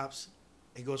beat drops.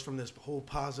 It goes from this whole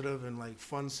positive and like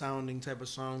fun sounding type of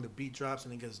song. The beat drops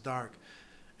and it gets dark.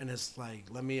 And it's like,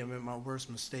 let me admit my worst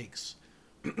mistakes.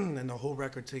 And the whole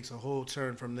record takes a whole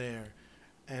turn from there.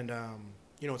 And,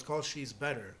 it's called She's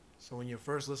Better. So when you're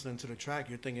first listening to the track,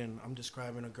 you're thinking, I'm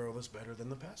describing a girl that's better than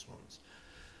the past ones.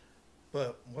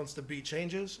 But once the beat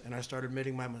changes and I start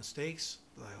admitting my mistakes,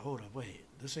 like, hold up, wait,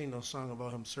 this ain't no song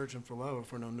about him searching for love or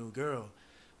for no new girl.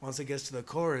 Once it gets to the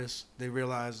chorus, they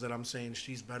realize that I'm saying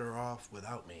she's better off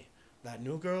without me. That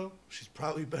new girl, she's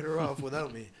probably better off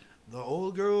without me. The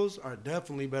old girls are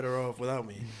definitely better off without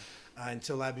me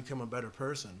until I become a better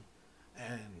person.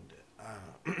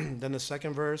 And then the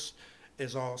second verse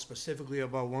is all specifically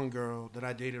about one girl that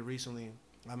I dated recently.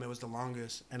 It was the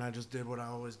longest, and I just did what I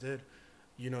always did.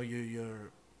 You know,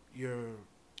 you're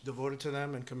devoted to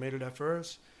them and committed at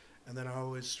first, and then I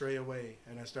always stray away,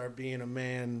 and I start being a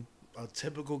man, a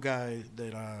typical guy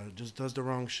that just does the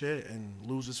wrong shit and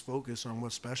loses focus on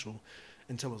what's special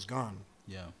until it's gone.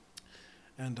 Yeah.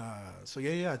 And so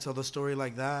I tell the story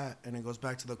like that, and it goes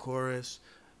back to the chorus.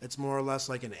 It's more or less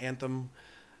like an anthem.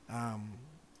 Um,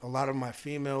 a lot of my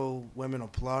female women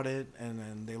applaud it,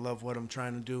 and they love what I'm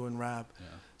trying to do in rap. Yeah.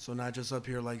 So not just up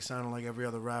here like sounding like every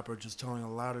other rapper, just telling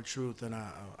a lot of truth. And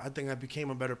I think I became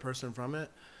a better person from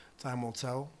it. Time will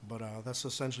tell, but that's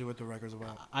essentially what the record's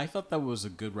about. I thought that was a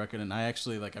good record, and I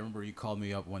actually I remember you called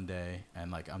me up one day,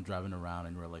 and I'm driving around,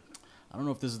 and you were like, I don't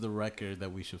know if this is the record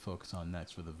that we should focus on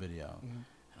next for the video. Mm-hmm.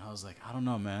 And I was like, I don't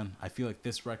know, man. I feel like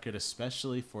this record,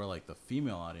 especially for the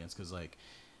female audience, because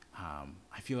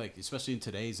I feel like, especially in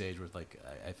today's age, where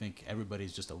I think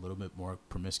everybody's just a little bit more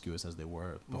promiscuous as they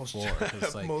were before.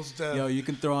 Most you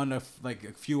can throw on a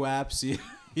few apps,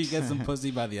 you get some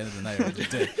pussy by the end of the night or the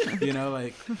day.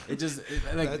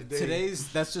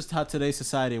 That's just how today's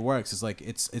society works.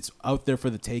 It's it's out there for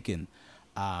the taking.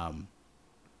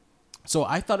 So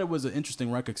I thought it was an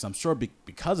interesting record because I'm sure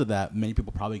because of that, many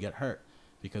people probably get hurt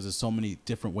because there's so many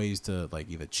different ways to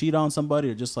either cheat on somebody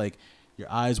or just your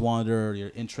eyes wander,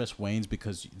 your interest wanes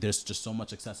because there's just so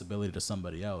much accessibility to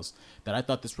somebody else that I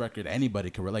thought this record anybody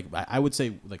could relate. I would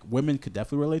say women could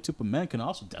definitely relate to, but men can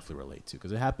also definitely relate to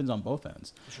because it happens on both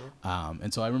ends. For sure.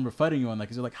 And so I remember fighting you on that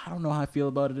because you're I don't know how I feel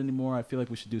about it anymore. I feel like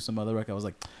we should do some other record. I was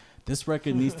like, this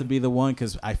record needs to be the one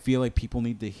because I feel like people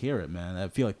need to hear it, man. I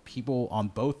feel like people on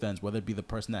both ends, whether it be the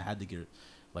person that had to get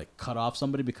cut off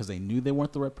somebody because they knew they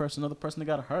weren't the right person or the person that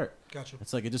got hurt. Gotcha.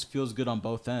 It's it just feels good on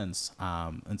both ends.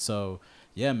 And so,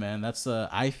 yeah, man, that's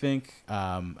I think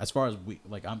as far as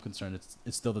I'm concerned,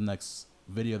 it's still the next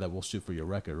video that we'll shoot for your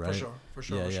record, right? For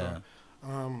sure.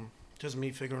 Just me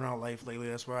figuring out life lately.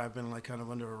 That's where I've been kind of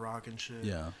under a rock and shit.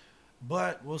 Yeah.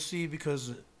 But we'll see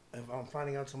because if I'm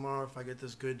finding out tomorrow if I get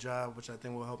this good job, which I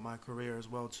think will help my career as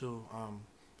well too,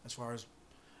 as far as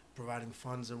providing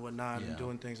funds and whatnot and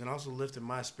doing things, and also lifting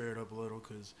my spirit up a little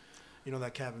because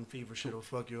that cabin fever shit will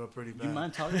fuck you up pretty bad. You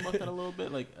mind talking about that a little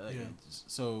bit?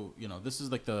 So this is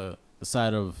the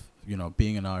side of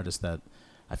being an artist that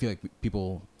I feel like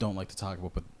people don't like to talk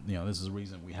about, but this is the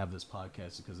reason we have this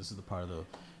podcast because this is the part of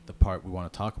the part we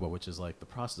want to talk about, which is the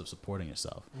process of supporting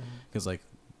yourself. Because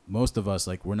most of us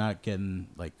we're not getting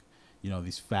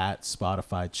these fat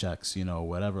Spotify checks,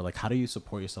 whatever. How do you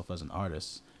support yourself as an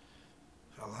artist?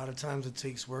 A lot of times it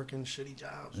takes work and shitty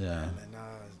jobs. Yeah. Man. And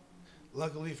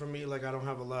luckily for me, I don't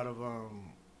have a lot of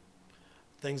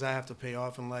things I have to pay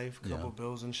off in life, couple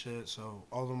bills and shit. So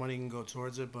all the money can go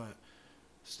towards it. But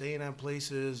staying at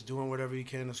places, doing whatever you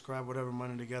can to scrap whatever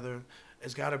money together,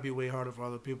 it's got to be way harder for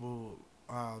other people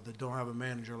that don't have a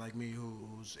manager like me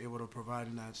who's able to provide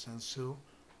in that sense too,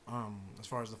 as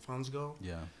far as the funds go.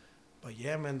 Yeah. But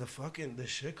yeah, man, the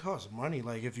shit costs money.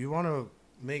 If you want to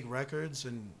make records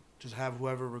and just have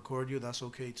whoever record you, that's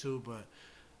okay too. But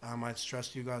I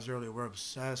stressed to you guys earlier, we're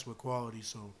obsessed with quality.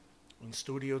 So in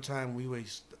studio time,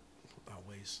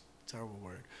 terrible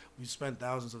word. We spent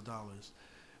thousands of dollars.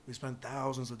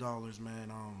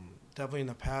 Man. Definitely in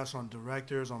the past on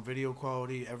directors, on video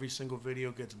quality. Every single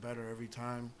video gets better every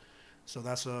time. So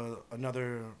that's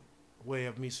another way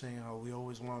of me saying how we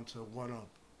always want to one up,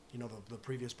 the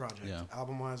previous project. Yeah.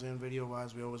 Album-wise and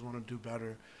video-wise, we always want to do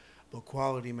better. But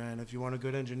quality, man, if you want a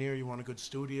good engineer, you want a good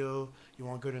studio, you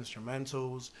want good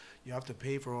instrumentals, you have to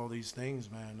pay for all these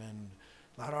things, man. And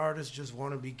a lot of artists just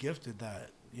want to be gifted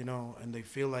that, and they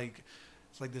feel like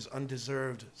it's this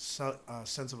undeserved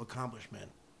sense of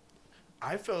accomplishment.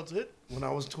 I felt it when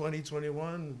I was 20,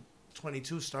 21,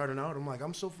 22 starting out. I'm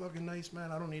I'm so fucking nice,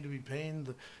 man. I don't need to be paying.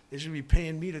 They should be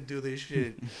paying me to do this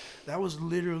shit. That was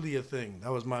literally a thing.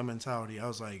 That was my mentality. I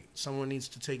was like, someone needs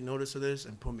to take notice of this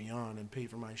and put me on and pay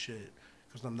for my shit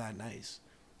because I'm that nice.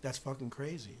 That's fucking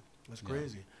crazy. That's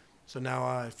crazy. Yeah. So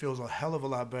now it feels a hell of a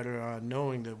lot better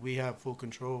knowing that we have full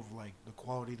control of the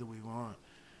quality that we want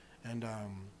and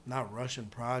not rushing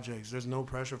projects. There's no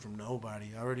pressure from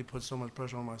nobody. I already put so much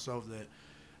pressure on myself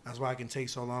that's why I can take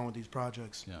so long with these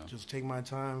projects. Yeah. Just take my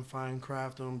time,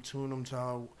 craft them, tune them to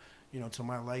how, to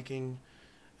my liking,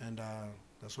 and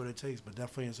that's what it takes. But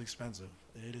definitely it's expensive.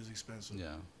 It is expensive.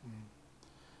 Yeah.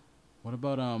 What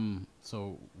about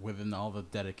so within all the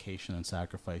dedication and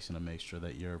sacrificing to make sure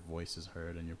that your voice is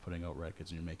heard and you're putting out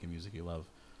records and you're making music you love,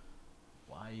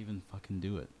 why even fucking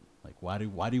do it? Why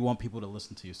do you want people to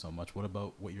listen to you so much? What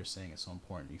about what you're saying is so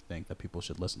important you think that people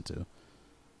should listen to?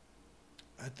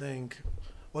 I think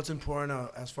what's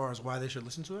important as far as why they should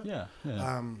listen to it? Yeah.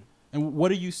 And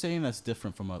what are you saying that's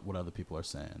different from what other people are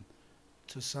saying?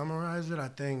 To summarize it, I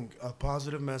think a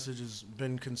positive message has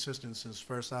been consistent since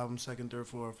first album, second, third,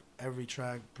 fourth, every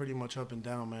track, pretty much up and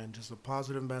down, man. Just a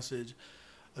positive message,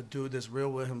 a dude that's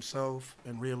real with himself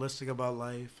and realistic about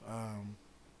life,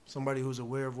 somebody who's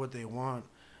aware of what they want,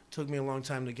 took me a long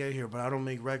time to get here, but I don't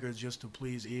make records just to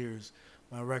please ears.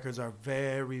 My records are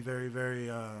very, very,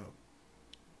 very,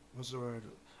 what's the word?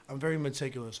 I'm very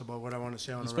meticulous about what I want to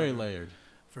say on it's a record. It's very layered.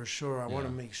 For sure. I want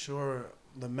to make sure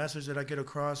the message that I get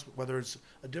across, whether it's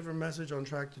a different message on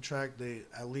track to track, they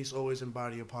at least always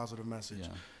embody a positive message. Yeah.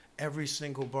 Every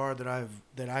single bar that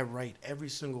I write, every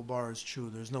single bar is true.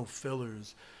 There's no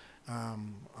fillers.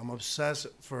 I'm obsessed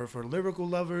for lyrical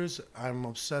lovers. I'm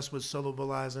obsessed with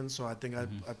syllabalizing, so I think I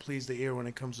please the ear when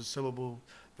it comes to syllable,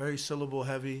 very syllable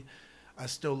heavy. I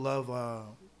still love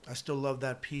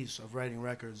that piece of writing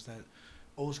records, that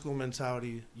old school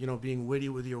mentality, you know, being witty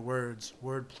with your words,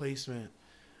 word placement,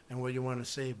 and what you want to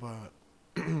say. But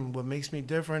what makes me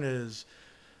different is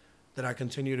that I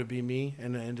continue to be me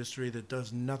in an industry that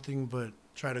does nothing but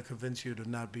try to convince you to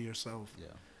not be yourself. Yeah.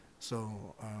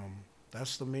 So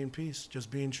that's the main piece,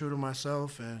 just being true to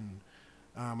myself. And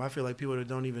I feel like people that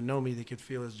don't even know me, they could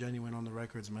feel as genuine on the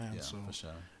records, man. Yeah, so for sure.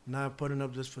 Not putting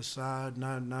up this facade,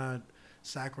 not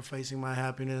sacrificing my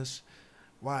happiness.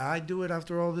 Why I do it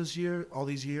after all these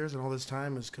years and all this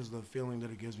time is because the feeling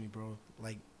that it gives me, bro.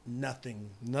 Like nothing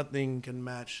can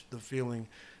match the feeling.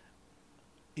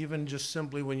 Even just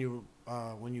simply when you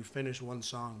finish one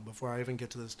song, before I even get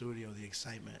to the studio, the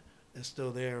excitement is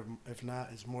still there. If not,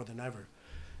 it's more than ever.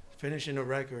 Finishing a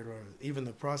record, or even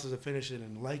the process of finishing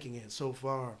and liking it so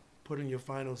far, putting your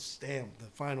final stamp, the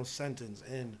final sentence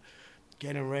in,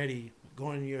 getting ready,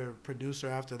 going to your producer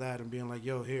after that and being like,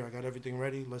 yo, here, I got everything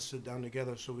ready. Let's sit down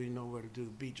together so we know where to do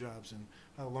beat drops and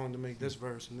how long to make this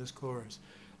verse and this chorus.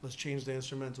 Let's change the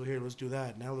instrumental here. Let's do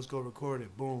that. Now let's go record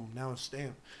it. Boom. Now it's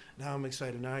stamped. Now I'm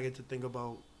excited. Now I get to think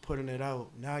about putting it out.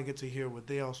 Now I get to hear what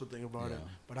they also think about it.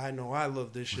 But I know I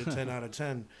love this shit 10 out of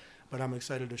 10. But I'm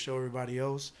excited to show everybody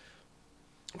else.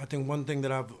 I think one thing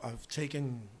that I've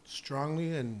taken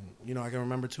strongly, and, you know, I can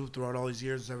remember, too, throughout all these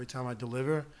years, is every time I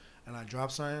deliver and I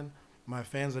drop something, my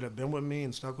fans that have been with me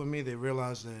and stuck with me, they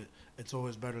realize that it's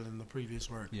always better than the previous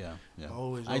work. Yeah, yeah.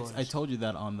 Always. I told you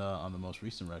that on the most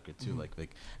recent record too.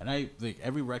 And I like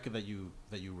every record that you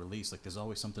release, like there's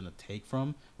always something to take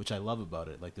from, which I love about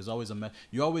it. Like there's always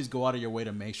you always go out of your way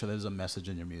to make sure there's a message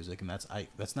in your music, and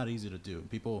that's not easy to do.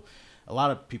 A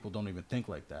lot of people don't even think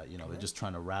like that. You know, they're just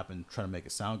trying to rap and try to make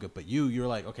it sound good. But you're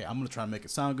like, okay, I'm gonna try to make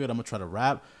it sound good. I'm gonna try to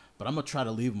rap. But I'm going to try to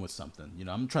leave them with something. You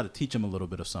know, I'm going to try to teach them a little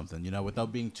bit of something, you know,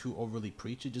 without being too overly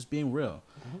preachy, just being real.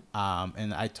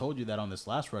 And I told you that on this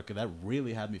last record, that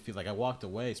really had me feel like I walked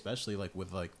away, especially like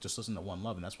with like just listening to One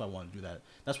Love. And that's why I want to do that.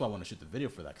 That's why I want to shoot the video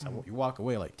for that. Because you walk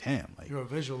away like, damn. Like, you're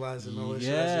visualizing all this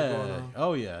shit as you're going on.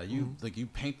 Oh, yeah. You you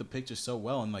paint the picture so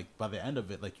well. And like by the end of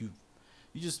it, like you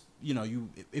just, you know,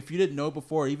 if you didn't know it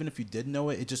before, even if you did know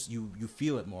it, it just, you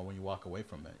feel it more when you walk away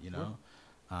from it, you know?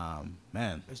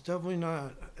 Man, it's definitely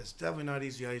not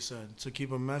easy. I said, to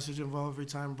keep a message involved every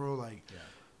time, bro. Like,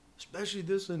 especially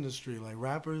this industry, like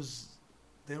rappers,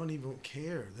 they don't even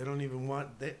care. They don't even want.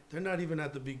 They're not even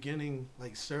at the beginning,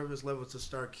 like service level, to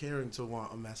start caring to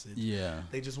want a message. Yeah,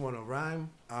 they just want to rhyme,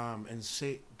 and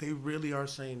say. They really are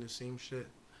saying the same shit,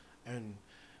 and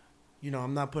you know,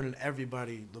 I'm not putting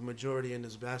everybody, the majority, in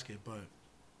this basket, but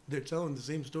they're telling the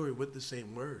same story with the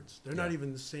same words. They're not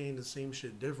even saying the same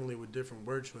shit differently with different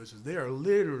word choices. They are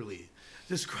literally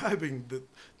describing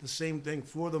the same thing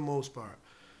for the most part.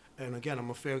 And again, I'm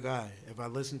a fair guy. If I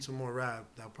listened to more rap,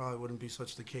 that probably wouldn't be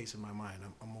such the case in my mind.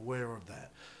 I'm aware of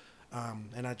that.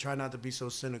 And I try not to be so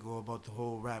cynical about the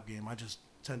whole rap game. I just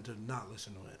tend to not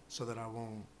listen to it so that I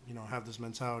won't, you know, have this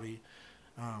mentality.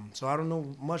 So I don't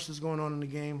know much that's going on in the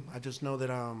game. I just know that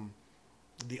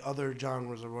the other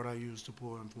genres are what I use to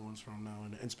pull influence from now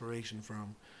and inspiration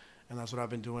from. And that's what I've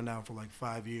been doing now for like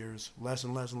 5 years. Less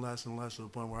and less and less and less, to the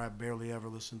point where I barely ever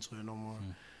listen to it no more.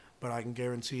 But I can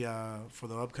guarantee for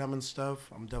the upcoming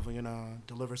stuff, I'm definitely going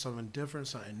to deliver something different,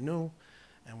 something new,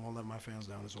 and won't let my fans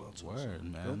down as well. Too. Word,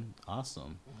 man. Good.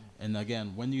 Awesome. And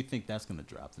again, when do you think that's going to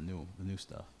drop, the new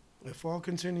stuff? If all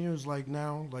continues like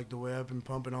now, like the way I've been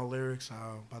pumping all lyrics,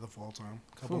 by the fall time,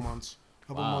 couple months.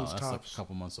 Months that's tops. Like a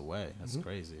couple months away. That's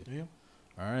crazy. Yeah.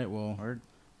 All right. Well,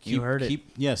 you heard it.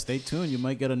 Yeah. Stay tuned. You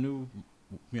might get a new,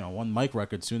 you know, One Mic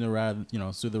record sooner rather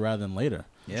than later.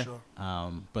 Yeah. Sure.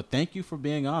 But thank you for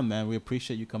being on, man. We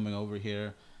appreciate you coming over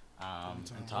here,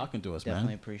 and talking to us, Definitely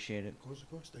man. appreciate it. Of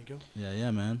course. Thank you.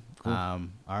 Yeah, man. Cool.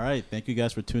 All right. Thank you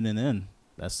guys for tuning in.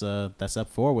 That's up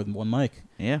 4 with One Mic.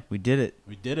 Yeah, we did it.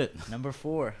 We did it. Number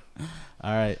 4. All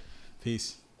right.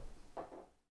 Peace.